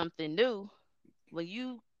learn something new when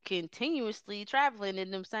you continuously traveling in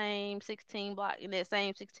them same 16 block in that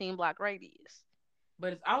same 16 block radius.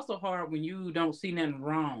 But it's also hard when you don't see nothing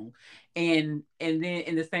wrong, and then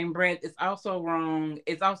in the same breath, it's also wrong.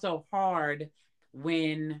 It's also hard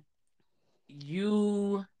when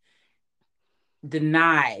you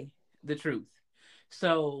deny the truth.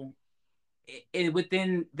 So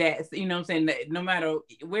within that, you know what I'm saying, that no matter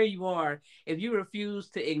where you are, if you refuse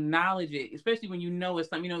to acknowledge it, especially when you know it's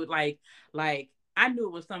something, like I knew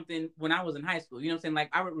it was something when I was in high school, you know what I'm saying, like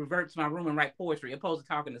I would revert to my room and write poetry opposed to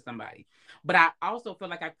talking to somebody. But I also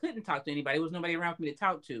felt like I couldn't talk to anybody. There was nobody around for me to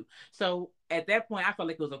talk to. So at that point I felt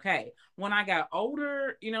like it was okay. When I got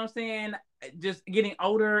older, you know what I'm saying, just getting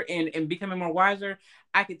older and becoming more wiser,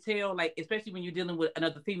 I could tell, like, especially when you're dealing with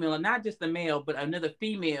another female, and not just a male but another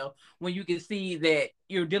female, when you can see that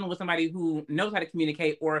you're dealing with somebody who knows how to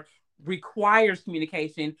communicate or requires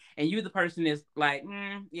communication, and you the person is like,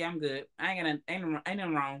 yeah, I'm good. I ain't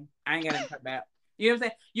nothing wrong. I ain't got nothing to talk about. You know what I'm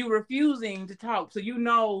saying? You refusing to talk. So as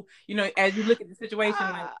you look at the situation,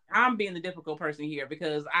 like, Ah, I'm being the difficult person here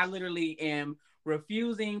because I literally am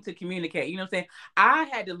refusing to communicate. You know what I'm saying? I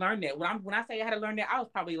had to learn that. When I say I had to learn that, I was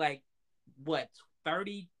probably like, what,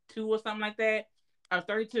 32 or something like that. I was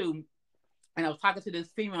 32, and I was talking to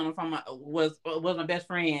this female from my was my best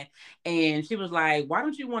friend, and she was like, "Why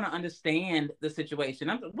don't you want to understand the situation?"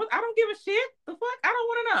 What? I don't give a shit. The fuck? I don't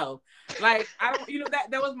want to know. Like, I don't.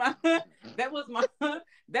 That was my that was my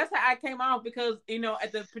that's how I came off, because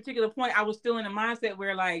at the particular point I was still in a mindset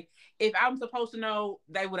where, like, if I'm supposed to know,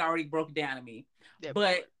 they would already broke it down to me. That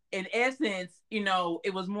But part. in essence,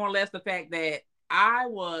 it was more or less the fact that I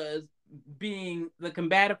was being the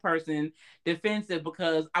combative person, defensive,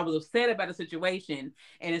 because I was upset about the situation.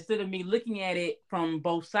 And instead of me looking at it from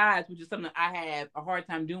both sides, which is something I have a hard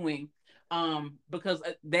time doing, because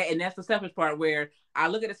that's the selfish part, where I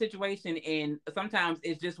look at a situation and sometimes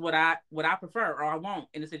it's just what I prefer or I want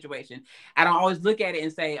in the situation. I don't always look at it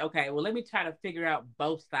and say, okay, well, let me try to figure out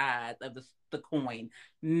both sides of the coin.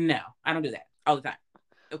 No, I don't do that all the time.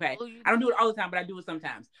 Okay. Well, you. I don't do it all the time, but I do it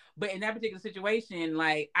sometimes. But in that particular situation,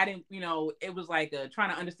 like, I didn't, it was like trying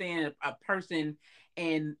to understand a person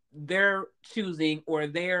and their choosing or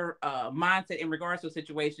their mindset in regards to a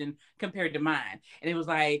situation compared to mine. And it was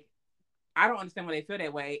like, I don't understand why they feel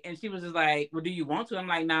that way. And she was just like, well, do you want to? I'm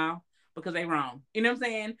like, no, because they wrong. You know what I'm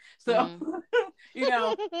saying? So, Mm.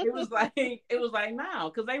 it was like, no,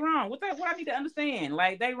 because they wrong. What I need to understand?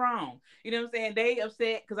 Like, they wrong. You know what I'm saying? They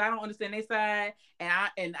upset because I don't understand their side,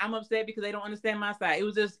 and I'm upset because they don't understand my side. It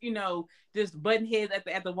was just, just button heads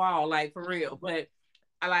at the wall, like, for real. Mm. But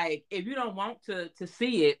I, like, if you don't want to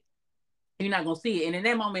see it, you're not gonna see it. And in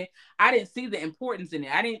that moment, I didn't see the importance in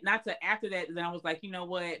it. I didn't not to after that. Then I was like, you know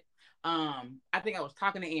what? I think I was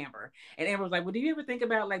talking to Amber, and Amber was like, "Well, do you ever think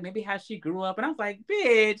about, like, maybe how she grew up?" And I was like,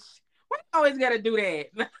 "Bitch, why you always gotta do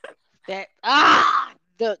that? That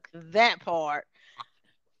look that part.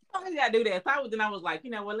 Always gotta do that." Then I was like, you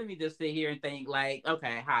know what? Let me just sit here and think, like,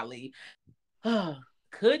 okay, Holly,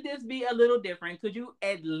 could this be a little different? Could you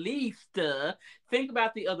at least think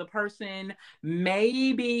about the other person?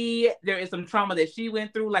 Maybe there is some trauma that she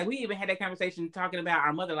went through. Like, we even had that conversation talking about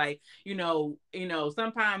our mother. Like,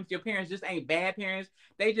 sometimes your parents just ain't bad parents.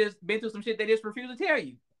 They just been through some shit they just refuse to tell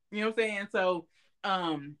you. You know what I'm saying? So,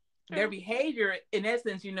 their True. behavior, in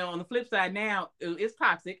essence, on the flip side now, it's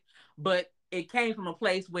toxic, but it came from a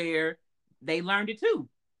place where they learned it too.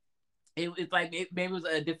 It's like maybe it was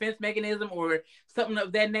a defense mechanism or something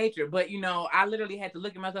of that nature. But I literally had to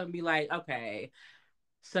look at myself and be like, okay,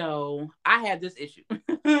 so I have this issue.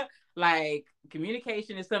 Like,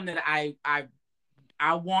 communication is something that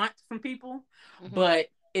I want from people, Mhm. but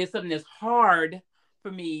it's something that's hard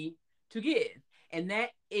for me to give, and that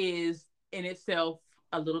is in itself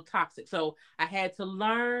a little toxic. So I had to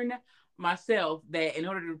learn myself that in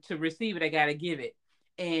order to receive it, I got to give it.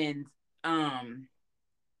 And um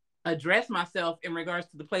address myself in regards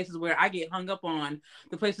to the places where I get hung up on,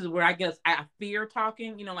 the places where I guess I fear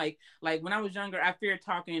talking. Like when I was younger, I feared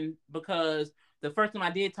talking because the first time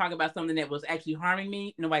I did talk about something that was actually harming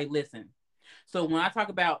me, nobody listened. So when I Mhm. talk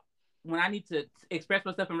about when I need to express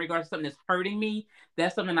myself in regards to something that's hurting me,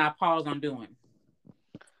 that's something I pause on doing.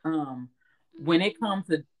 Um, when it Mm. comes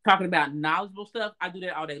to talking about knowledgeable stuff, I do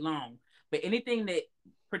that all day long. But anything that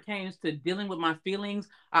pertains to dealing with my feelings,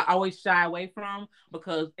 I always shy away from,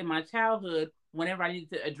 because in my childhood, whenever I needed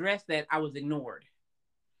to address that, I was ignored.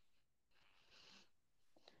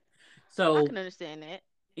 I So can understand that.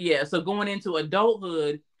 yeah, so going into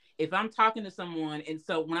adulthood, if I'm talking to someone, and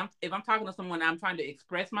so if I'm talking to someone, I'm trying to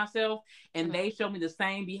express myself, and Mhm. they show me the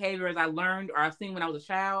same behavior as I learned or I've seen when I was a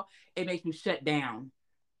child, it makes me shut down.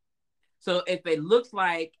 So if it looks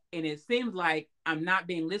like and it seems like I'm not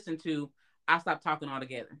being listened to, I stop talking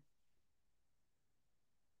altogether.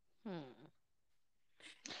 Hmm.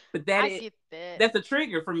 But that I is get that. that's a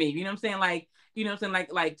trigger for me. You know what I'm saying? Like,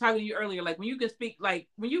 like talking to you earlier, like when you can speak, like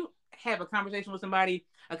when you have a conversation with somebody,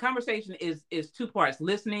 a conversation is two parts: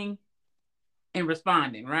 listening and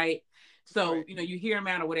responding, right? So, Correct. you hear them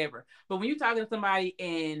out or whatever. But when you're talking to somebody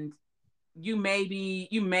and you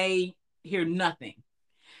may hear nothing,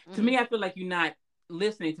 to Mhm. me, I feel like you're not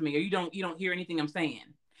listening to me, or you don't hear anything I'm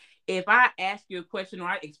saying. If I ask you a question or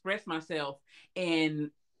I express myself,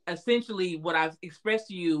 and essentially what I've expressed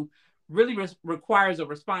to you really requires a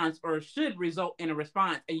response or should result in a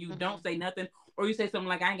response, and you don't Mhm. say nothing, or you say something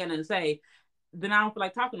like, I ain't got nothing to say, then I don't feel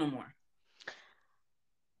like talking no more.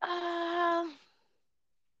 Um,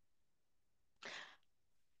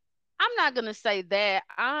 I'm not gonna say that.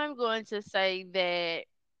 I'm going to say that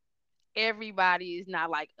everybody is not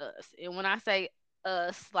like us. And when I say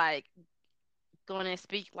us, like going and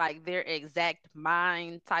speak like their exact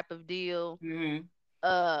mind type of deal. Mm-hmm.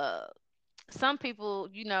 Uh, some people,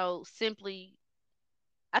 simply.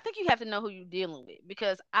 I think you have to know who you're dealing with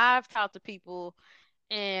because I've talked to people,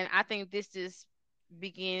 and I think this is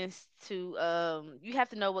begins to you have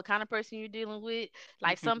to know what kind of person you're dealing with.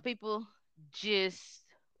 Like some Mhm. people just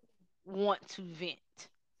want to vent.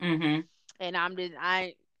 Mhm. And I'm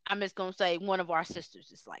just gonna say one of our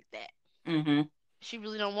sisters is like that. Mhm. She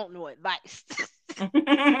really don't want no advice.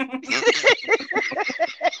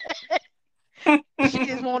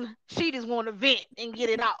 She just want to vent and get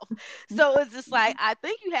it off. So it's just like I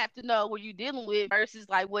think you have to know what you're dealing with versus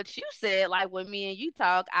like what you said. Like when me and you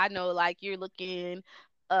talk, I know like you're looking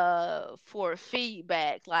for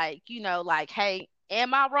feedback. Like like hey,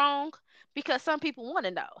 am I wrong? Because some people want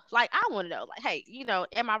to know. Like I want to know. Like hey,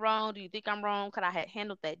 am I wrong? Do you think I'm wrong? Could I have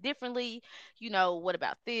handled that differently? What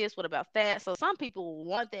about this? What about that? So some people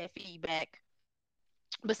want that feedback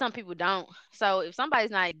but some people don't. So if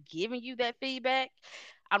somebody's not giving you that feedback,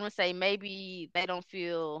 I'm gonna say maybe they don't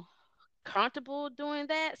feel comfortable doing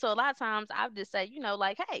that. So a lot of times I'll just say,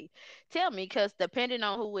 like, hey, tell me, because depending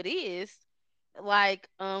on who it is, like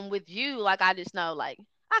with you, like I just know, like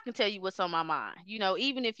I can tell you what's on my mind.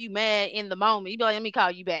 Even if you mad in the moment, you be like, let me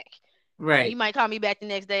call you back. And you Right. might call me back the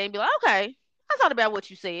next day and be like, okay, I thought about what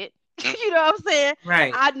you said. You know what I'm saying?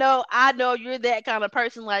 Right. I know you're that kind of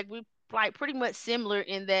person. Like we like pretty much similar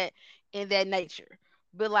in that nature.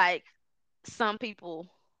 But like some people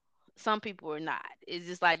some people are not. It's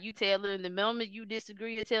just like you tell them the moment you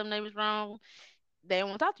disagree or tell them they was wrong, they don't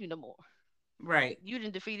want to talk to you no more. Right. You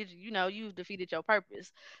didn't defeated you've defeated your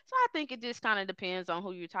purpose. So I think it just kind of depends on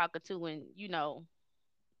who you're talking to and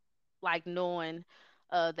like knowing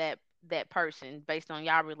that person based on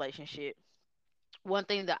y'all relationship. One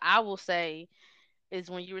thing that I will say is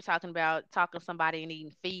when you were talking about talking to somebody and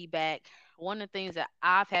needing feedback, one of the things that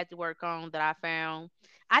I've had to work on that I found,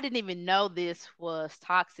 I didn't even know this was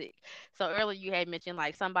toxic. So earlier you had mentioned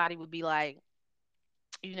like somebody would be like,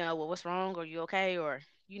 well, what's wrong? Are you okay? Or,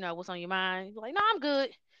 what's on your mind? You'd be like, no, I'm good.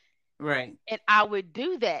 Right. And I would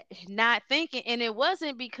do that, not thinking. And it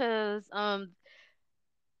wasn't because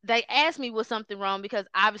they asked me was something wrong because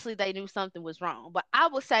obviously they knew something was wrong. But I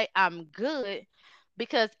would say I'm good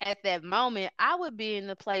because at that moment I would be in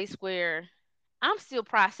the place where I'm still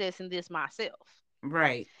processing this myself.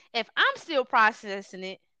 Right. If I'm still processing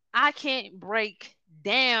it, I can't break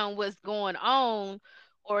down what's going on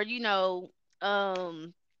or,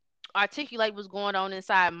 um, articulate what's going on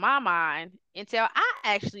inside my mind until I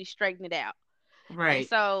actually straighten it out. And Right.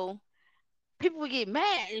 so people would get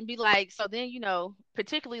mad and be like, so then,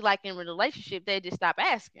 particularly like in a relationship, they just stop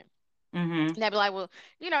asking. Mhm. And they'd be like, well,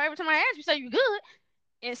 every time I ask you, say you good.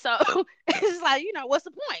 And so it's like, what's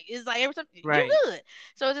the point? It's like every time you Right. good.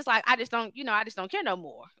 So it's just like I just don't care no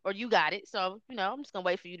more. Or you got it. So, I'm just gonna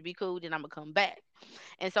wait for you to be cool, then I'm gonna come back.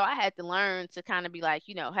 And so I had to learn to kind of be like,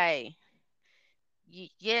 hey,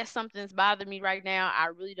 yes, something's bothering me right now. I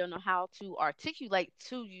really don't know how to articulate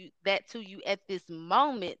to you at this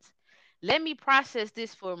moment. Let me process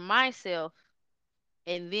this for myself,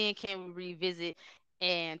 and then can we revisit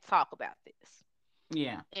and talk about this?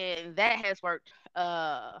 Yeah. And that has worked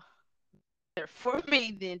better for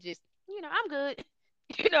me than just I'm good.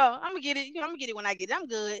 I'm gonna get it. I'm gonna get it when I get it. I'm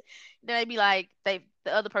good. Then they be like the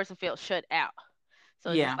other person felt shut out.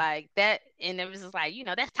 So it's just Yeah. like that, and it was just like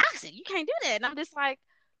that's toxic. You can't do that. And I'm just like,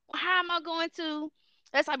 well, how am I going to?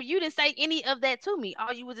 That's like you didn't say any of that to me.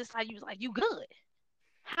 All you was just like you was like you good.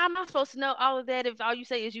 How am I supposed to know all of that if all you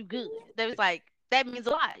say is you good? That was like that means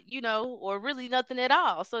a lot, or really nothing at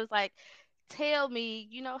all. So it's like tell me,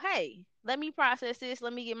 hey, let me process this.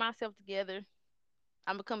 Let me get myself together.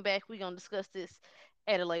 I'm gonna come back. We're gonna discuss this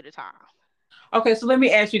at a later time. Okay, so let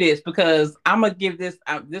me ask you this because I'm gonna give this.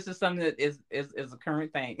 This is something that is a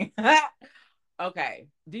current thing. Okay.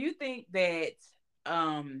 Do you think that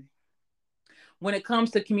um when it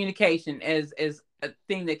comes to communication as a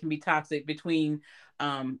thing that can be toxic between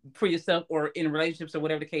for yourself or in relationships or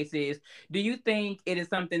whatever the case is, do you think it is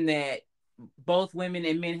something that both women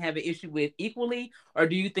and men have an issue with equally, or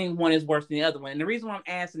do you think one is worse than the other one? And the reason why I'm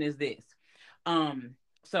asking is this.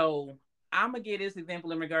 So I'm gonna give this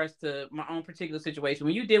example in regards to my own particular situation.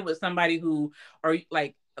 When you deal with somebody who, or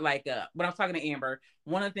like when I was talking to Amber,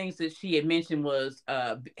 one of the things that she had mentioned was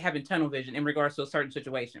having tunnel vision in regards to a certain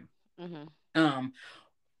situation. Mhm. Um,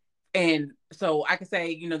 and so I can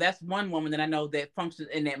say, that's one woman that I know that functions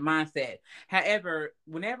in that mindset. However,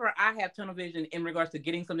 whenever I have tunnel vision in regards to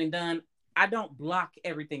getting something done, I don't block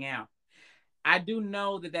everything out. I do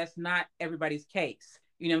know that that's not everybody's case.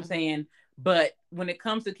 You know what I'm Mhm. saying? But when it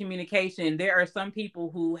comes to communication, there are some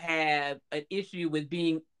people who have an issue with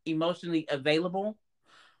being emotionally available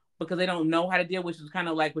because they don't know how to deal, which is kind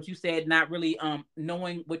of like what you said, not really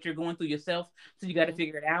knowing what you're going through yourself. So you got to Mhm.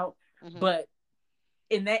 figure it out. Mhm. But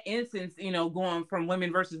in that instance, going from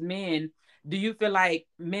women versus men, Do you feel like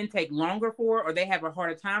men take longer for it, or they have a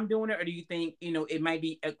harder time doing it, or do you think it might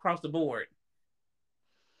be across the board?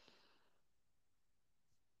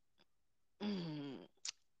 Mm,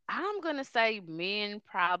 I'm gonna say men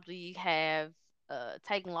probably have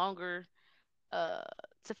taken longer uh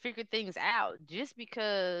to figure things out, just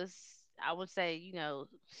because I would say,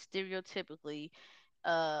 stereotypically,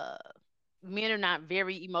 uh men are not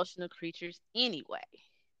very emotional creatures anyway.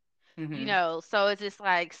 Mm-hmm. So it's just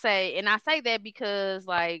like, say, and I say that because,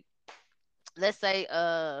 like, let's say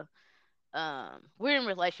we're in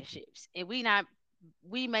relationships, and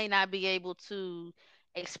we may not be able to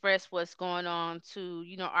express what's going on to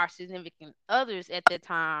our significant others at that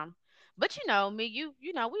time. But me,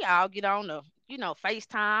 we all get on the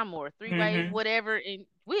FaceTime or three-way, Mm-hmm. whatever, and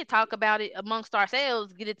we talk about it amongst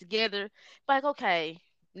ourselves, get it together, like, okay,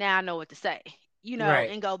 now I know what to say, Right.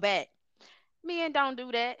 and go back. Men don't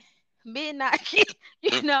do that. Men not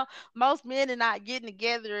you know most men are not getting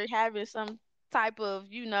together and having some type of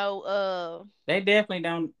They definitely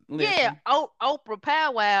don't yeah, listen. Oprah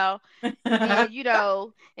powwow. And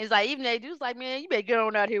it's like, even they do, it's like, man, you better get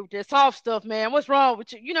on out here with that soft stuff, man. What's wrong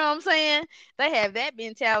with you? You know what I'm saying? They have that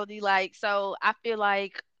mentality. Like, so I feel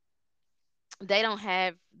like they don't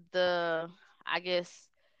have the, I guess,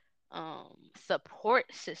 support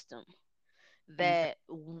system Okay. that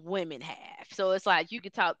women have. So it's like, you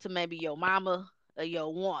could talk to maybe your mama or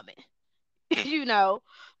your woman, you know.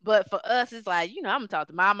 But for us, it's like, I'm gonna talk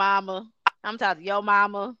to my mama, I'm gonna talk to your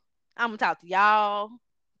mama, I'm gonna talk to y'all, a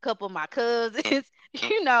couple of my cousins.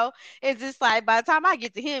 you know. It's just like, by the time I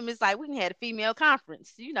get to him, it's like we can have a female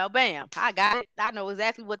conference. Bam, I got it. I know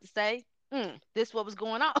exactly what to say. This what was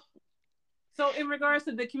going on. So, in regards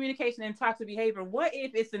to the communication and toxic behavior, what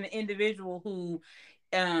if it's an individual who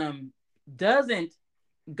um doesn't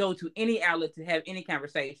go to any outlet to have any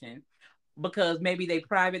conversation because maybe they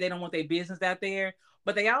private, they don't want their business out there,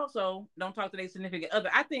 but they also don't talk to their significant other?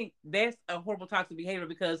 I think that's a horrible toxic behavior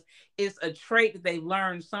because it's a trait that they've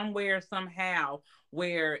learned somewhere, somehow,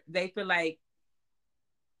 where they feel like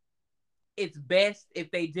it's best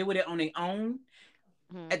if they deal with it on their own,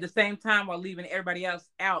 Hmm. at the same time while leaving everybody else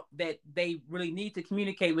out that they really need to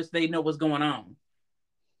communicate with so they know what's going on.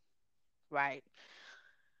 Right.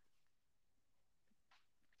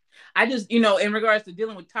 I just, in regards to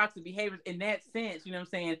dealing with toxic behaviors in that sense, you know what I'm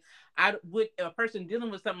saying? I would, a person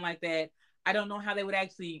dealing with something like that, I don't know how they would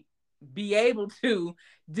actually be able to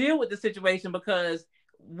deal with the situation because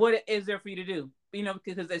what is there for you to do?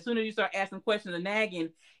 Because as soon as you start asking questions and nagging,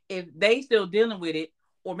 if they still dealing with it,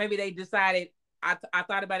 or maybe they decided, I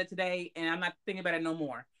thought about it today and I'm not thinking about it no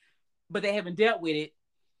more, but they haven't dealt with it,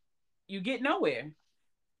 you get nowhere.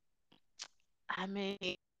 I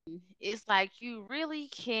mean, it's like, you really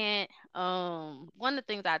can't. One of the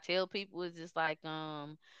things I tell people is just like,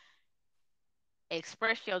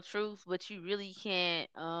 express your truth, but you really can't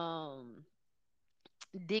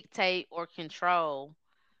dictate or control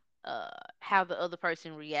uh how the other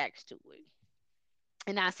person reacts to it.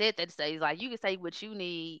 And I said that to say, like, you can say what you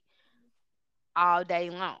need all day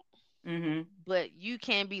long, Mm-hmm. but you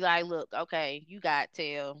can't be like, look, okay, you got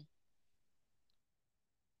till,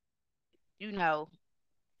 you know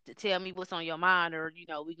to tell me what's on your mind, or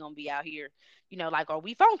we gonna be out here, like, are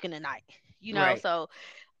we funking tonight? Right. So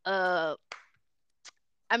uh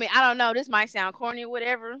I mean, I don't know, this might sound corny or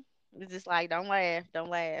whatever. It's just like, don't laugh, don't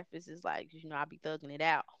laugh. It's just like, I be thugging it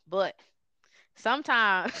out. But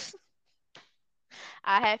sometimes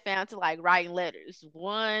I had found to, like, writing letters.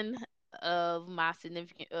 One of my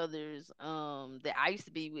significant others, that I used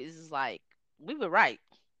to be with, is like, we would write.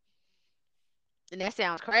 And that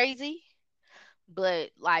sounds crazy, but,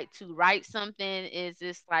 like, to write something is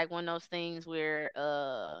just like one of those things where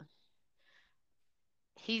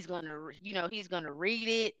he's gonna read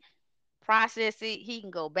it, process it. He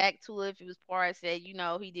can go back to it if it was parts that he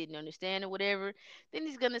didn't understand or whatever. Then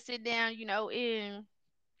he's gonna sit down, and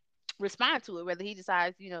respond to it, whether he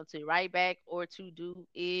decides, to write back or to do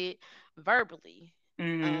it verbally.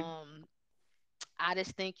 Mm-hmm. Um, I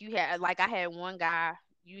just think I had one guy,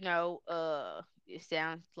 it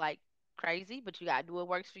sounds like crazy, but you gotta do what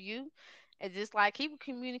works for you. It's just like, he would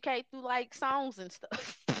communicate through, like, songs and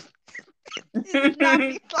stuff. And I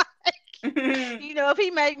be like, if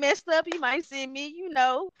he make messed up, he might send me,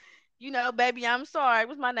 baby, I'm sorry.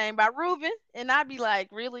 What's my name? By Ruben. And I'd be like,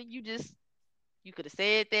 really? You could have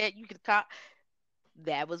said that. You could have caught.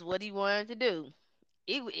 That was what he wanted to do.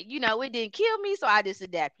 It didn't kill me, so I just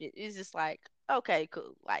adapted. It's just like, okay,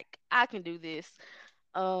 cool. Like, I can do this.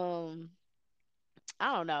 Um,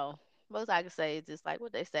 I don't know. Most I can say is just like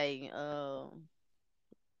what they say.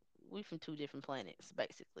 We from two different planets,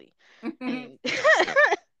 basically. And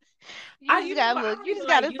You just gotta I look. don't You even just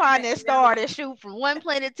like gotta using find that that star analogy. that shoot from one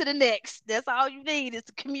planet to the next. That's all you need is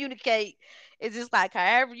to communicate. It's just like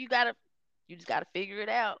however you just gotta figure it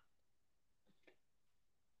out.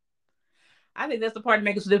 I think that's the part that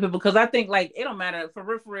makes it so difficult because I think like it don't matter for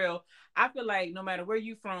real, for real. I feel like no matter where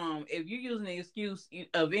you from, if you're using the excuse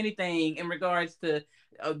of anything in regards to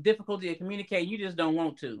difficulty of communicating, you just don't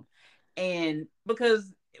want to. And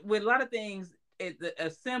because with a lot of things, a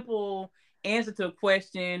simple answer to a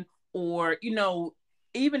question or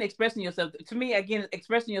even expressing yourself, to me again,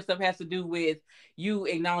 expressing yourself has to do with you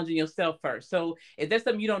acknowledging yourself first. So if that's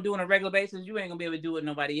something you don't do on a regular basis, you ain't gonna be able to do it with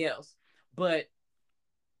nobody else. But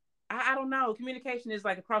I don't know. Communication is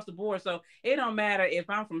like across the board. So it don't matter if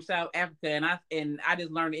I'm from South Africa and I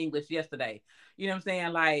just learned English yesterday. You know what I'm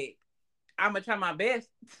saying? Like I'm gonna try my best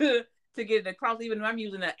to get it across, even if I'm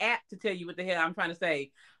using an app to tell you what the hell I'm trying to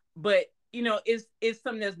say. But it's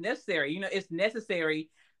something that's necessary. It's necessary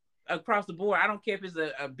across the board. I don't care if it's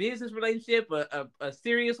a business relationship, a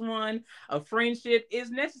serious one, a friendship is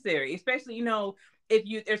necessary, especially,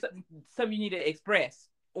 if there's something you need to express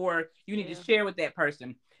or you need to Yeah. share with that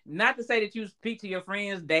person. Not to say that you speak to your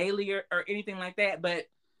friends daily or anything like that, but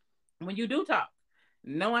when you do talk,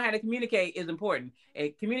 knowing how to communicate is important.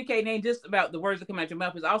 And communicating ain't just about the words that come out your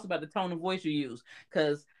mouth, it's also about the tone of voice you use.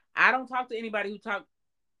 Because I don't talk to anybody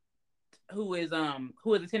who has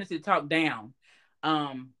a tendency to talk down.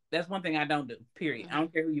 That's one thing I don't do. Period. I Hmm.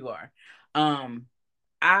 don't care who you are. Um,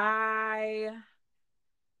 I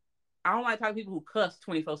I don't like talking to people who cuss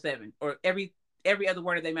 24/7 or every other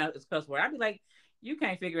word of their mouth is cuss word. I'd be like, you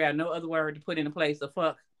can't figure out no other word to put in a place of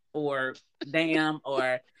fuck or damn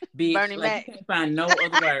or bitch. Bernie Like you Mac. can't find no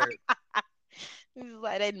other word. It's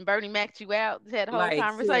like they done Bernie Mac you out. Just had a whole Like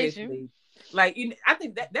conversation. seriously, like I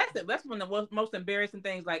think that's one of the most embarrassing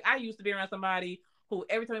things. Like I used to be around somebody who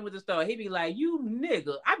every time he went to the store, he'd be like, "You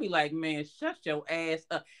nigga." I'd be like, "Man, shut your ass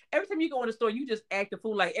up." Every time you go in the store, you just act a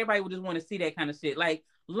fool. Like everybody would just want to see that kind of shit. Like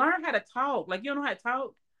learn how to talk. Like you don't know how to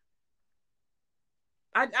talk.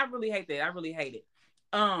 I really hate that. I really hate it.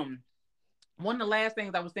 Um, One of the last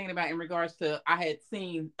things I was thinking about in regards to I had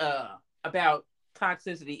seen about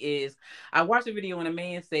toxicity is I watched a video and a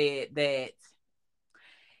man said that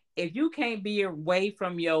if you can't be away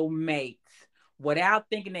from your mates without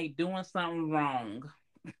thinking they doing something wrong,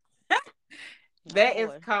 Oh that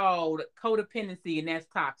is boy. called codependency and that's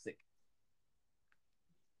toxic.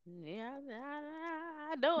 Yeah,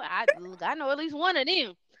 I know. I know at least one of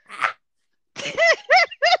them.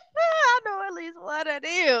 I know at least one of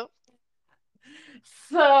them.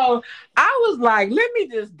 So I was like, let me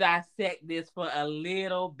just dissect this for a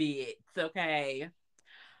little bit. Okay.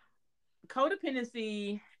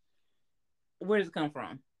 Codependency, where does it come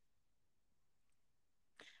from?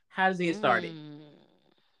 How does it get started? Mm.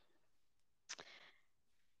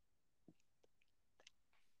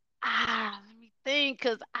 Let me think,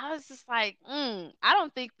 cause I was just like, I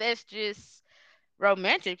don't think that's just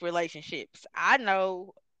romantic relationships. I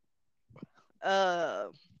know, uh,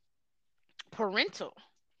 parental,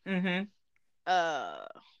 Mm-hmm. uh,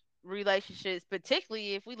 relationships,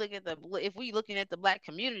 particularly if we looking at the black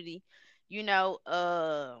community,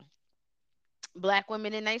 black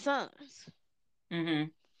women and their sons. Mm-hmm.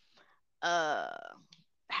 Uh,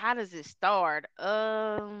 how does it start?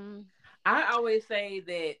 I always say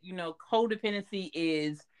that, codependency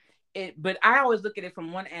is it, but I always look at it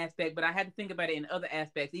from one aspect, but I had to think about it in other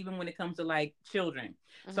aspects, even when it comes to like children.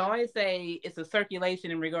 So I Mhm. always say it's a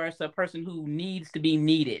circulation in regards to a person who needs to be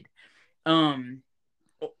needed, um,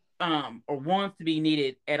 or wants to be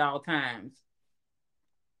needed at all times.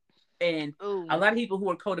 And a Ooh, lot of people who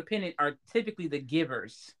are codependent are typically the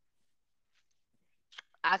givers.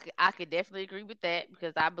 I could definitely agree with that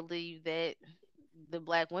because I believe that the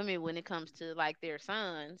black women, when it comes to like their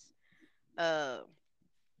sons, uh,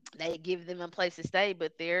 they give them a place to stay,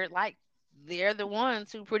 but they're the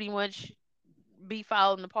ones who pretty much be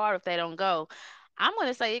falling apart if they don't go. I'm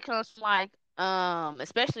gonna say it comes from like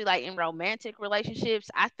especially like in romantic relationships,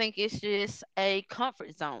 I think it's just a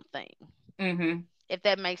comfort zone thing, Mm-hmm. if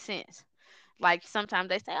that makes sense. Like sometimes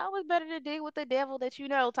they say, "Oh, it's better to deal with the devil that you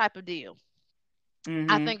know," type of deal.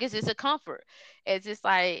 I Mm-hmm. think it's just a comfort. It's just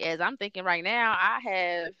like as I'm thinking right now, I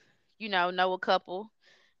have, know a couple,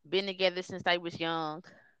 been together since they was young.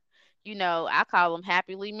 I call them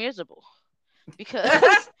happily miserable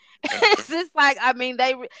because it's just like I mean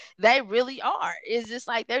they really are. It's just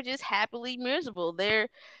like they're just happily miserable. They're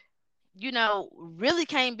really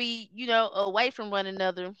can't be away from one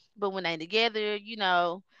another, but when they together,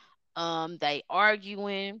 they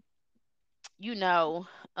arguing, you know,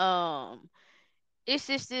 um it's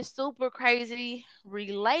just this super crazy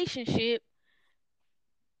relationship,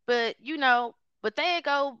 but but they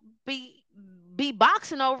go be be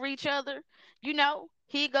boxing over each other.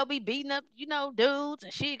 He go be beating up, dudes,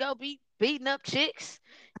 and she go be beating up chicks.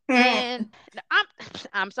 And I'm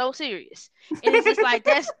I'm so serious. And it's just like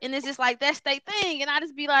that's their thing. And I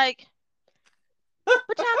just be like,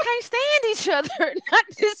 but y'all can't stand each other. Not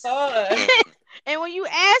just Lord. and when you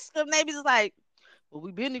ask them, they be just like, well,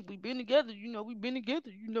 we been together,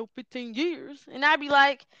 15 years. And I'd be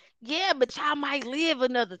like, yeah, but y'all might live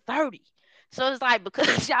another 30. So it's like,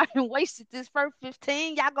 because y'all done wasted this first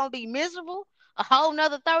 15, y'all gonna be miserable a whole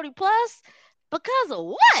nother 30 plus because of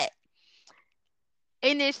what?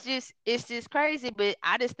 And it's just crazy, but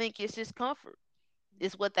I just think it's just comfort.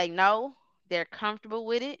 It's what they know. They're comfortable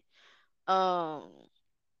with it. Um,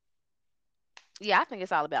 yeah, I think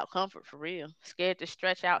it's all about comfort for real. Scared to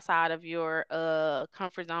stretch outside of your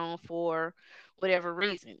comfort zone for whatever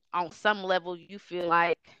reason. On some level, you feel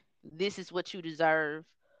like this is what you deserve,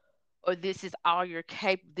 or this is all you're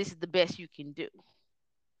capable. This is the best you can do.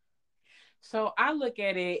 So I look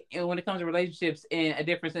at it, and when it comes to relationships in a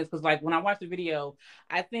different sense, because like when I watched the video,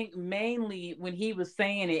 I think mainly when he was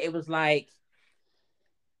saying it, it was like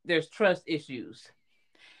there's trust issues.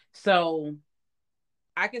 So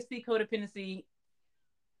I can see codependency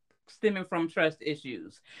stemming from trust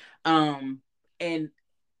issues. Um, and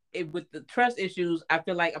with the trust issues, I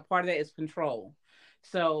feel like a part of that is control.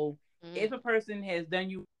 So if Mm, a person has done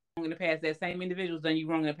you wrong in the past, that same individual's done you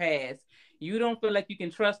wrong in the past, you don't feel like you can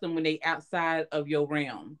trust them when they outside of your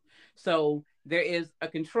realm. So there is a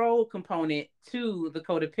control component to the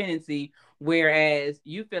codependency, whereas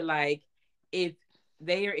you feel like if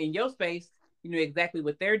they are in your space, you know exactly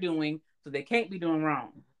what they're doing, so they can't be doing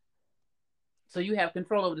wrong. So you have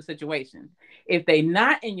control over the situation. If they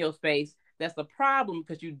not in your space, that's a problem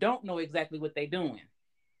because you don't know exactly what they're doing.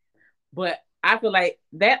 But I feel like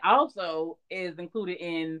that also is included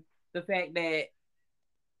in the fact that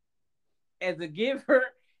as a giver,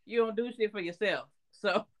 you don't do shit for yourself.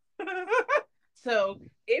 So so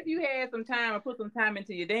if you had some time or put some time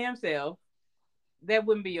into your damn self, that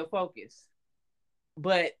wouldn't be your focus.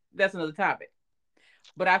 But that's another topic.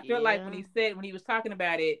 But I feel like yeah. when he was talking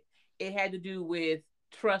about it, it had to do with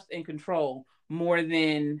trust and control more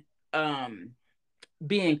than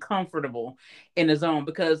being comfortable in the zone.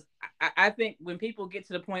 Because I think when people get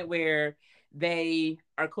to the point where they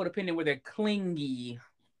are codependent, where they're clingy,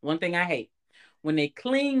 one thing I hate when they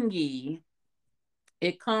clingy,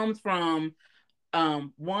 it comes from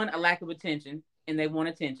one, a lack of attention, and they want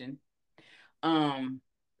attention. Um,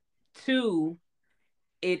 two,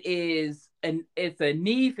 it's a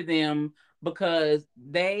need for them because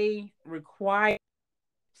they require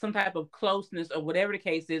some type of closeness or whatever the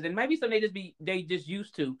case is, and maybe some they just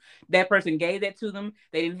used to, that person gave that to them,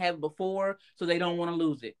 they didn't have it before, so they don't want to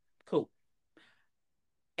lose it. Cool.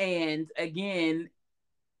 And again,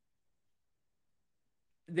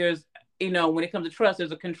 there's, when it comes to trust,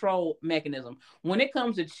 there's a control mechanism. When it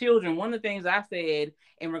comes to children, one of the things I said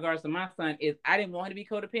in regards to my son is I didn't want him to be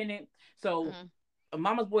codependent. So Mhm.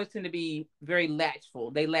 mama's boys tend to be very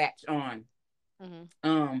latchful, they latch on. Mhm.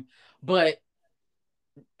 um but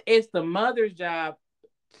it's the mother's job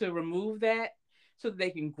to remove that so that they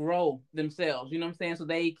can grow themselves. You know what I'm saying? So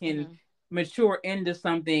they can Mhm. mature into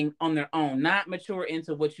something on their own, not mature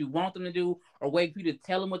into what you want them to do or wait for you to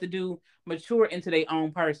tell them what to do, mature into their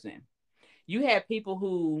own person. You have people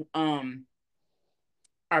who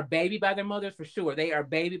are baby by their mothers for sure. They are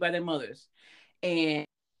baby by their mothers. And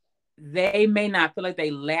they may not feel like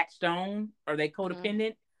they latched on or they Mhm.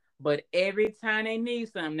 codependent, but every time they need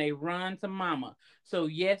something, they run to mama. So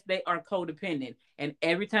yes, they are codependent. And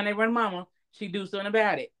every time they run to mama, she do something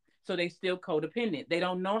about it. So they still codependent. They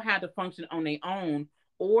don't know how to function on their own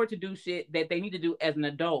or to do shit that they need to do as an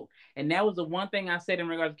adult. And that was the one thing I said in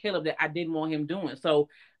regards to Caleb that I didn't want him doing. So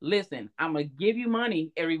listen, I'm gonna give you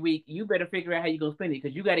money every week. You better figure out how you're gonna spend it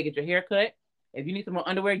because you gotta get your hair cut. If you need some more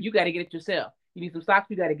underwear, you gotta get it yourself. You need some socks,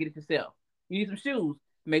 you gotta get it yourself. You need some shoes,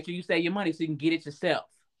 make sure you save your money so you can get it yourself.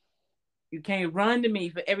 You can't run to me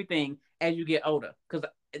for everything as you get older. Because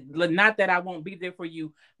not that I won't be there for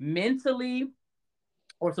you mentally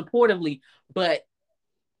or supportively, but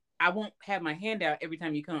I won't have my hand out every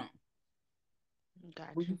time you come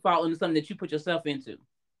when Gotcha. you fall into something that you put yourself into.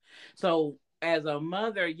 So as a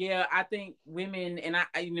mother, yeah, I think women, and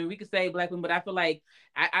we could say black women, but I feel like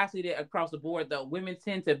I see that across the board though. Women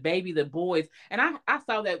tend to baby the boys, and I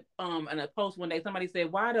saw that in a post one day. Somebody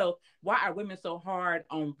said, why are women so hard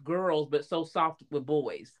on girls but so soft with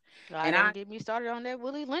boys? God, And don't I get me started on that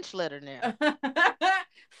Willie Lynch letter now.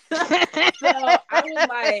 So I was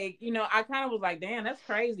like, I kind of was like, damn, that's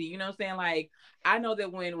crazy. You know what I'm saying? Like, I know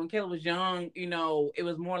that when Caleb was young, it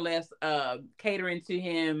was more or less catering to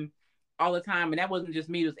him all the time. And that wasn't just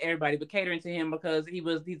me, it was everybody, but catering to him because he's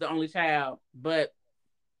the only child. But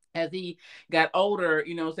as he got older,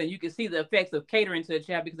 saying you can see the effects of catering to a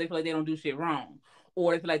child because they feel like they don't do shit wrong.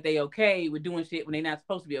 Or they feel like they okay with doing shit when they're not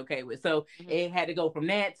supposed to be okay with. So Mhm. it had to go from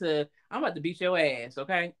that to I'm about to beat your ass,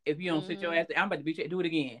 okay? If you don't sit your Mhm. ass, I'm about to beat you. Do it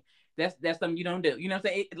again. That's something you don't do. You know what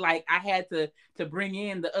I'm saying? Like I had to bring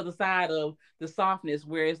in the other side of the softness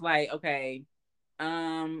where it's like, okay,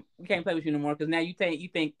 we can't play with you no more because now you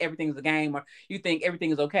think everything's a game or you think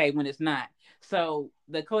everything is okay when it's not. So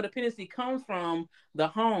the codependency comes from the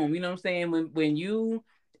home. You know what I'm saying? When you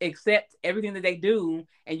accept everything that they do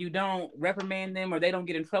and you don't reprimand them or they don't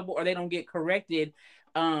get in trouble or they don't get corrected,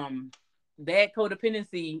 um, that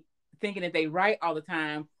codependency thinking that they right all the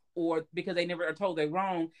time or because they never are told they're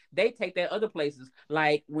wrong, they take that other places.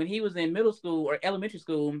 Like when he was in middle school or elementary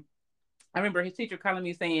school, I remember his teacher calling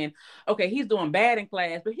me saying, okay, he's doing bad in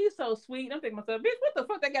class, but he's so sweet. I'm thinking to myself, bitch, what the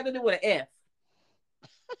fuck that got to do with an F?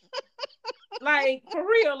 Like, for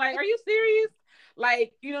real, like, are you serious?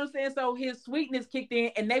 Like, you know what I'm saying? So his sweetness kicked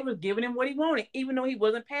in and they was giving him what he wanted, even though he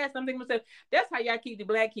wasn't passed. I'm thinking to myself, that's how y'all keep the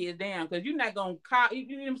black kids down. Cause you're not gonna call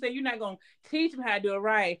you know what I'm saying? You're not gonna teach him how to do it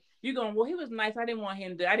right. You're going, well, he was nice. I didn't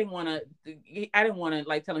wanna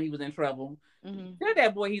like tell him he was in trouble. Mhm. Tell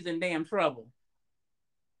that boy he's in damn trouble.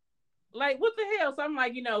 Like, what the hell? So I'm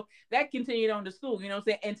like, that continued on to school, you know what I'm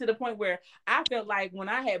saying? And to the point where I felt like when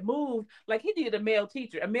I had moved, like he needed a male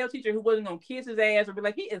teacher who wasn't gonna kiss his ass or be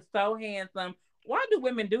like, he is so handsome. Why do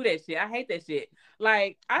women do that shit? I hate that shit.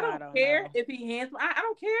 Like, I I don't don't care know. if he handsome. I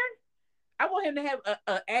don't care. I want him to have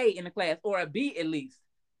a in the class or a B at least.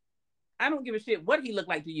 I don't give a shit what he looked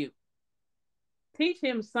like to you. Teach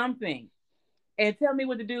him something and tell me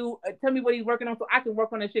what to do. Tell me what he's working on so I can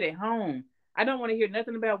work on that shit at home. I don't want to hear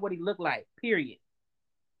nothing about what he looked like. Period.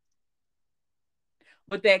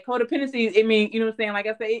 But that codependency, I mean, you know what I'm saying? Like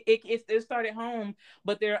I said, it started home,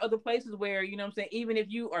 but there are other places where, you know what I'm saying, even if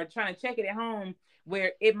you are trying to check it at home,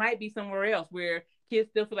 where it might be somewhere else where kids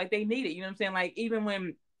still feel like they need it. You know what I'm saying? Like even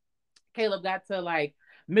when Caleb got to like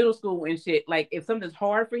middle school and shit, like if something's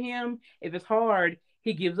hard for him, if it's hard,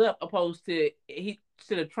 he gives up opposed to he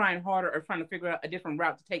instead of trying harder or trying to figure out a different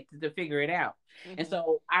route to take to figure it out. And Mhm.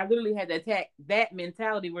 so I literally had to attack that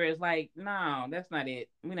mentality where it's like, no, that's not it.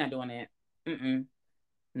 We're not doing that. Mm-mm.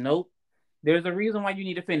 Nope. There's a reason why you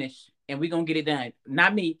need to finish, and we're gonna get it done.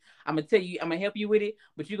 Not me. I'm gonna tell you, I'm gonna help you with it,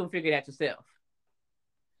 but you're gonna figure it out yourself.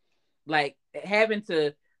 Like having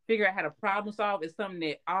to figure out how to problem solve is something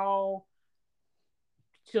that all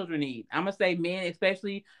children need. I'm gonna say men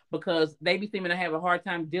especially because they be seeming to have a hard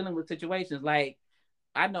time dealing with situations. Like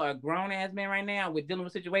I know a grown ass man right now with dealing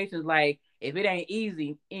with situations like if it ain't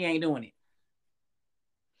easy, he ain't doing it.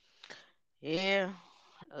 Yeah.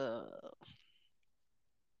 Uh.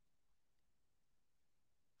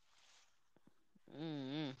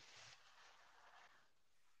 Mm.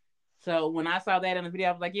 So when I saw that in the video,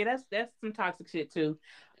 I was like, yeah, that's some toxic shit too.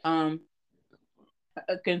 Um,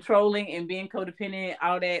 controlling and being codependent,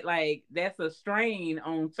 all that, like that's a strain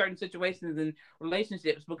on certain situations and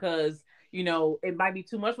relationships because it might be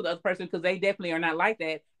too much for the other person because they definitely are not like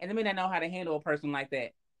that, and they may not know how to handle a person like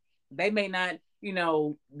that. They may not,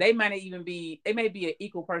 they might not even be. They may be an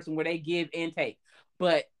equal person where they give and take,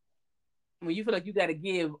 but when you feel like you got to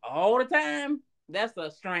give all the time, that's a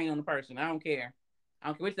strain on the person. I don't care. I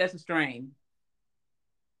don't care which. That's a strain.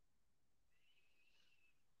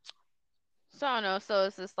 So I don't know. So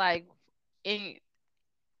it's just like, in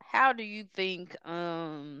how do you think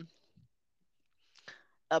a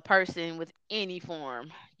person with any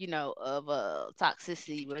form, of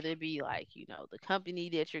toxicity, whether it be like, the company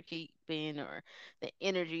that you're keeping, or the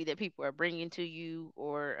energy that people are bringing to you,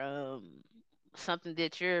 or something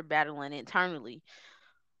that you're battling internally,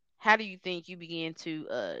 how do you think you begin to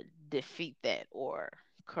defeat that or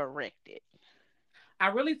correct it? I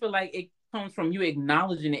really feel like it comes from you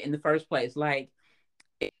acknowledging it in the first place. Like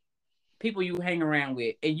people you hang around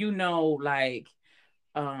with, and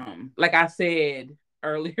like I said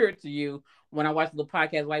earlier to you when I watched the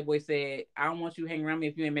podcast, white boy said, I don't want you hanging around me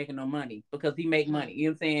if you ain't making no money because he make Hmm. money. You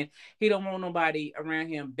know what I'm saying? He don't want nobody around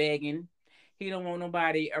him begging. He don't want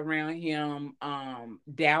nobody around him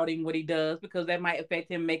doubting what he does because that might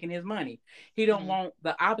affect him making his money. He don't Hmm. want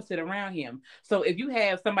the opposite around him. So if you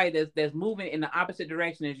have somebody that's moving in the opposite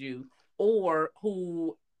direction as you, or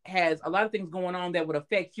who has a lot of things going on that would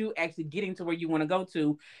affect you actually getting to where you want to go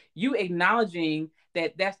to, you acknowledging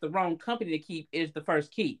that that's the wrong company to keep is the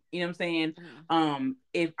first key. You know what I'm saying? Mhm.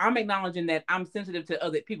 If I'm acknowledging that I'm sensitive to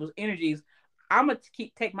other people's energies, I'm gonna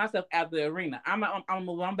keep take myself out of the arena. I'm gonna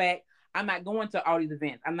move on back. I'm not going to all these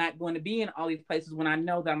events. I'm not going to be in all these places when I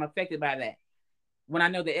know that I'm affected by that. When I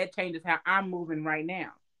know that it changes how I'm moving right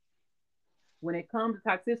now. When it comes to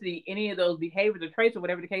toxicity, any of those behaviors or traits or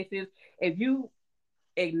whatever the case is, if you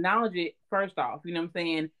acknowledge it first off, you know what I'm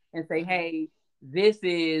saying, and say, Mhm. hey, this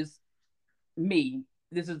is me,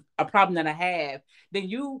 this is a problem that I have, then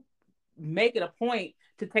you make it a point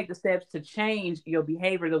to take the steps to change your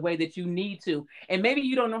behavior the way that you need to. And maybe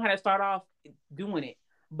you don't know how to start off doing it,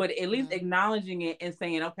 but at least Mhm. acknowledging it and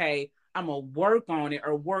saying, okay, I'm gonna work on it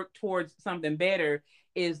or work towards something better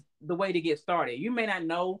is the way to get started. You may not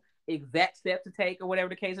know exact steps to take or whatever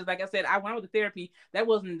the case is. Like I said, I went with the therapy. That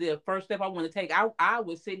wasn't the first step I wanted to take. I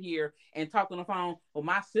would sit here and talk on the phone with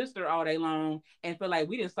my sister all day long and feel like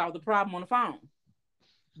we didn't solve the problem on the phone,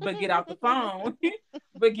 but get out the phone,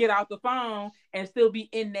 but get out the phone and still be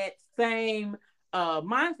in that same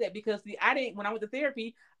mindset. Because see, I didn't when I went to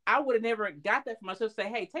therapy, I would have never got that from myself. Say,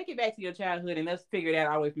 hey, take it back to your childhood and let's figure that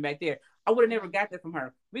out all the way from back there. I would have never Mhm. got that from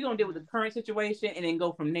her. We're gonna deal with the Mhm. current situation and then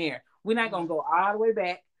go from there. We're not gonna Mhm. go all the way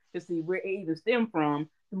back to see where it even stemmed from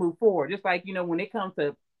to move forward. Just like when it comes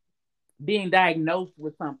to being diagnosed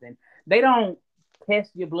with something. They don't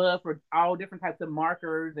test your blood for all different types of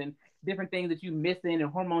markers and different things that you missing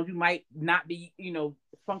and hormones you might not be,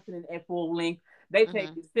 functioning at full length. They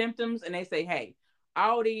take Mhm. the symptoms and they say, hey,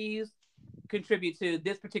 all these contribute to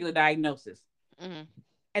this particular diagnosis. Mhm.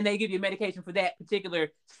 And they give you medication for that particular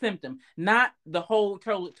symptom, not the whole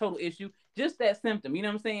total issue, just that symptom. You know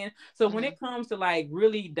what I'm saying? So when Mhm. it comes to like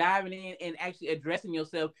really diving in and actually addressing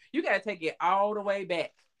yourself, you got to take it all the way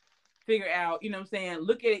back, figure out, what I'm saying,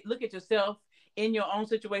 look at yourself in your own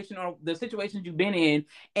situation or the situations you've been in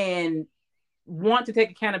and want to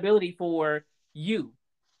take accountability for you.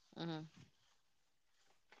 Mhm.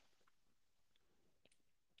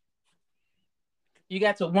 You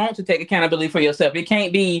got to want to take accountability for yourself. It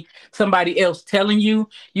can't be somebody else telling you.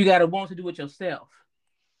 You got to want to do it yourself.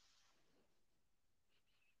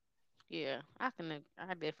 Yeah,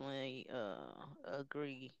 I definitely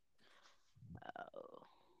agree uh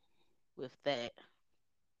with that.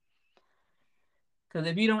 Because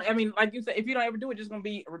if you don't, I mean, like you said, if you don't ever do it, it's just gonna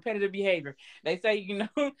be repetitive behavior. They say,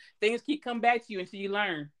 things keep coming back to you until you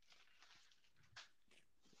learn.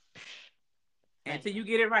 Until you Man,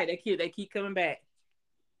 get it right, they keep coming back.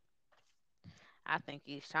 I think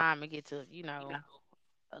each time it gets to,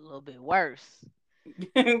 a little bit worse.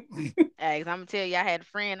 Cause I'm gonna tell you, I had a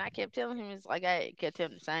friend. I kept telling him, it's like I kept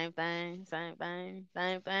telling him the same thing, same thing,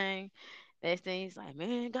 same thing. Next thing he's like,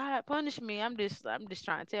 man, God punish me. I'm just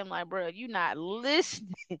trying to tell him, like, bro, you not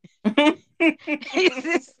listening. He's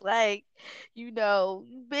just like, you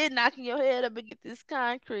been knocking your head up against this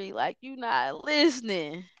concrete, like you not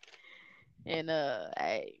listening. And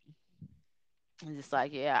hey, it's just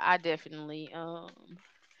like, yeah, I definitely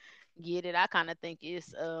get it. I kind of think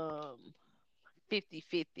it's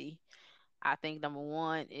 50-50. I think number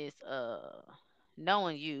one is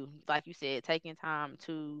knowing you, like you said, taking time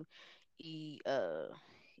to e uh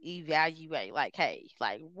evaluate, like, hey,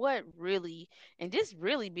 like what really, and just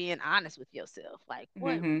really being honest with yourself, like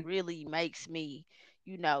what Hmm. really makes me,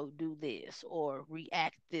 do this or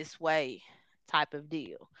react this way, type of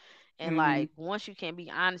deal. And Hmm. like once you can be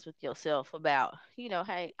honest with yourself about,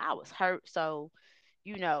 hey, I was hurt, so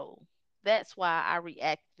you know, that's why I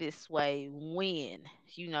react this way when,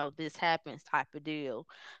 this happens, type of deal.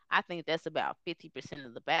 I think that's about 50%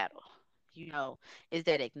 of the battle, you know, is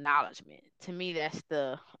that acknowledgement. To me, that's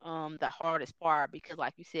the hardest part because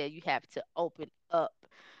like you said, you have to open up,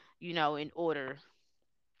 in order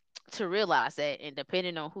to realize that. And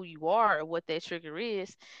depending on who you are or what that trigger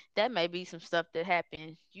is, that may be some stuff that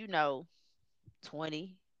happened,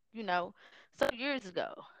 20, some years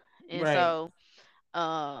ago. And Right. so,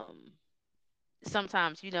 um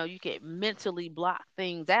sometimes you can mentally block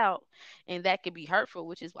things out, and that can be hurtful,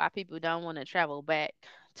 which is why people don't want to travel back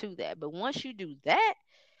to that. But once you do that,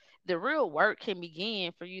 the real work can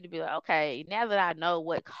begin for you to be like, okay, now that I know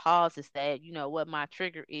what causes that, what my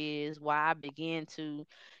trigger is, why I begin to,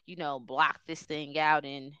 block this thing out,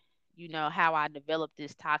 and how I develop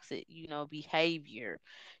this toxic, behavior.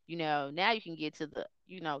 Now you can get to the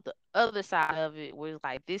other side of it, where it's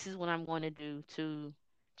like, this is what I'm going to do to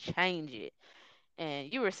change it.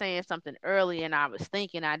 And you were saying something early, and I was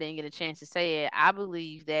thinking I didn't get a chance to say it. I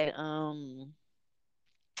believe that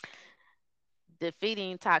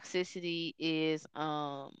defeating toxicity is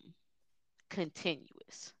continuous.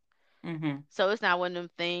 continuous. Mm-hmm. So it's not one of them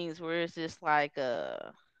things where it's just like,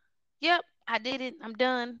 yep, I did it, I'm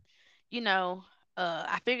done. You know,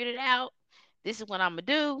 I figured it out. This is what I'm gonna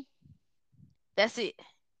do. That's it.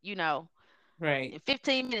 You know, Right. in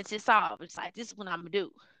 15 minutes it's solved. It's like this is what I'm gonna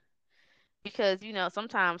do. Because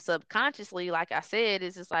sometimes subconsciously, like I said,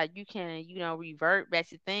 it's just like you can revert back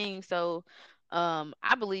to things. So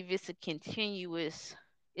I believe it's a continuous,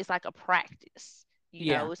 it's like a practice.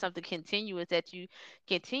 Yeah. It's something continuous that you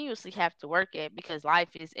continuously have to work at, because life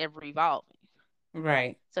is ever evolving.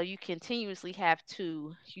 Right. So you continuously have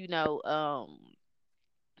to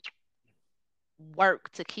work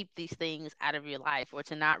to keep these things out of your life, or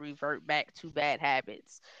to not revert back to bad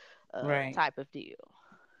habits, Right. type of deal.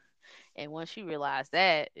 And once you realize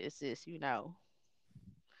that, it's just,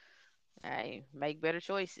 hey, make better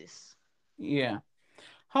choices. Yeah.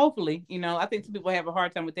 Hopefully, I think some people have a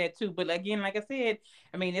hard time with that too. But again, like I said,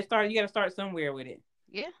 I mean, you got to start somewhere with it.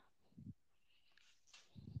 Yeah.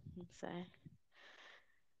 So,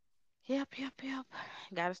 yep.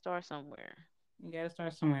 Gotta start somewhere. You got to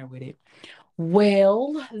start somewhere with it.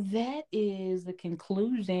 Well, that is the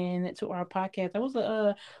conclusion to our podcast. That was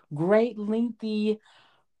a great, lengthy,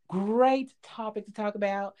 great topic to talk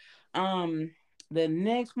about. Um, the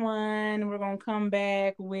next one we're gonna come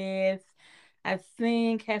back with, I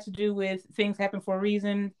think, has to do with things happen for a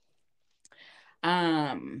reason.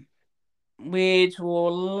 Um, which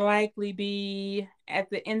will likely be at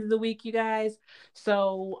the end of the week, you guys.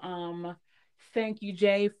 So, thank you,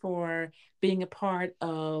 Jay, for being a part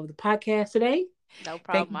of the podcast today. No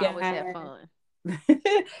Thank problem. you I always have guys.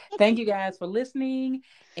 fun. Thank you guys for listening.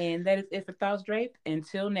 And that is it for Thoughts Draped.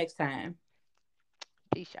 Until next time.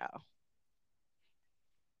 Peace, y'all.